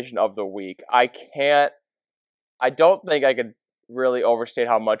recommendation of the week. I don't think I could really overstate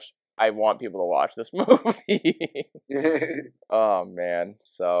how much I want people to watch this movie. Oh man.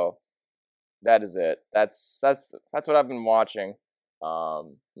 So that is it. That's what I've been watching.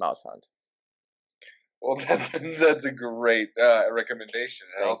 Mouse Hunt. Well, that's a great recommendation.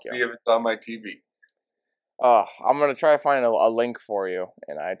 And I'll see if it's on my TV. I'm gonna try to find a link for you,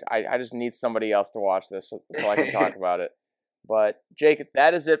 and I just need somebody else to watch this so I can talk about it. But Jake,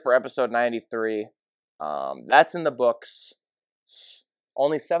 that is it for episode 93. That's in the books.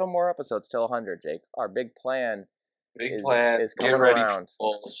 Only 7 more episodes till 100, Jake. Our big plan is coming around.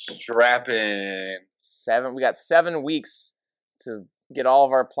 Strap in. We got 7 weeks to get all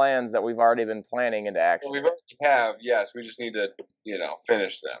of our plans that we've already been planning into action. Well, we already have, yes. We just need to,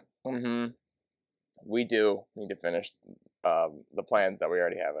 finish them. Mm-hmm. We do need to finish the plans that we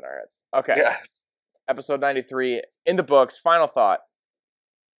already have in our heads. Okay. Yes. Episode 93 in the books. Final thought.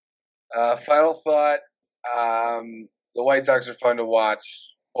 Final thought. The White Sox are fun to watch.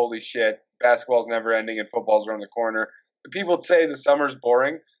 Holy shit. Basketball's never ending and football's around the corner. The people say the summer's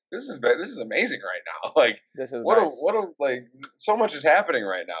boring. This is amazing right now. Like, this is nice. So much is happening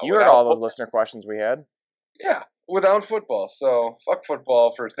right now. You heard all those listener questions we had. Yeah, without football. So fuck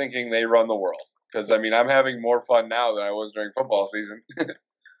football for thinking they run the world. Because I'm having more fun now than I was during football season.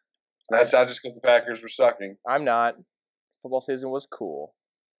 That's not just because the Packers were sucking. I'm not. Football season was cool.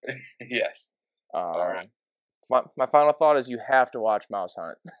 Yes. All right. My final thought is you have to watch Mouse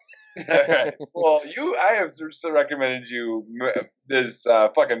Hunt. All right. Well, I have still recommended you this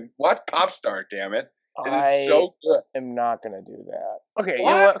fucking watch Popstar. Damn it! It is so good. I'm not gonna do that. Okay, what?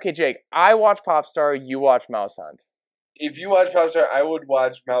 You know what? Okay, Jake. I watch Popstar. You watch Mouse Hunt. If you watch Popstar, I would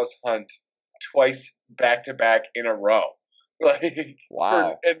watch Mouse Hunt twice back to back in a row. Like,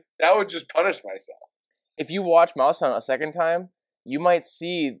 wow. And that would just punish myself. If you watch Mouse Hunt a second time, you might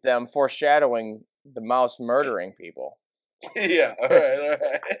see them foreshadowing the mouse murdering people. Yeah, all right.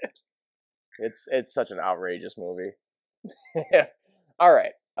 It's such an outrageous movie. Yeah. All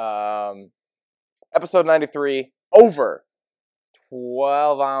right. Episode 93 over.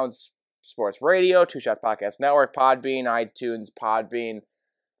 12-ounce sports radio, Two Shots Podcast Network, Podbean, iTunes, Podbean,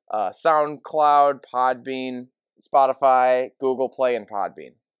 SoundCloud, Podbean, Spotify, Google Play, and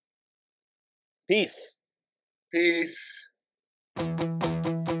Podbean. Peace. Peace.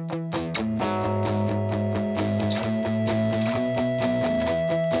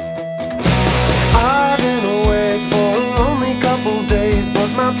 I've been away for a lonely couple days, but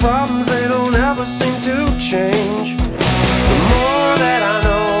my problems, they don't ever seem to change. The more that I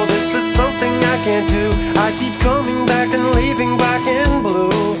know, this is something I can't do. I keep coming back and leaving black and blue.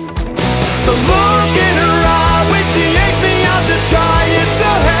 The look in her eye when she yanks me out to try, it's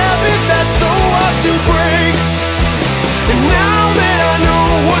a habit that's so hard to break. And now that I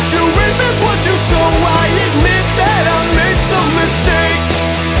know what you reap is what you sow, I admit that I made some mistakes.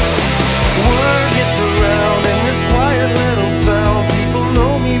 Word gets around in this quiet little town. People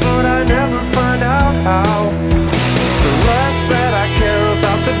know me, but I never find out how. The less that I care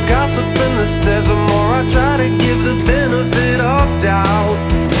about the gossip in the stairs, the more I try to give the benefit of doubt.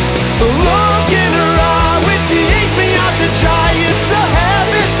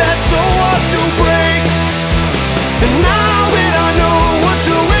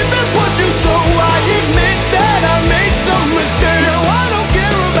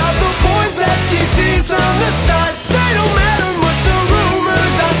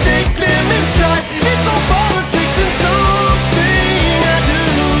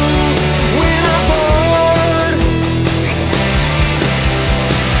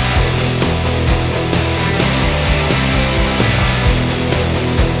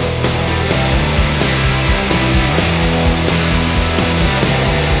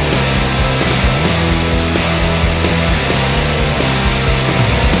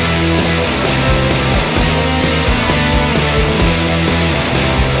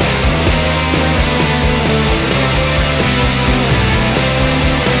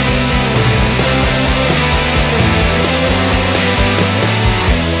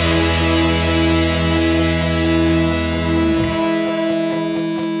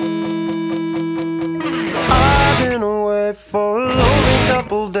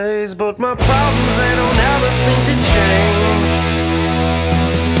 but my problems, they don't ever seem to change.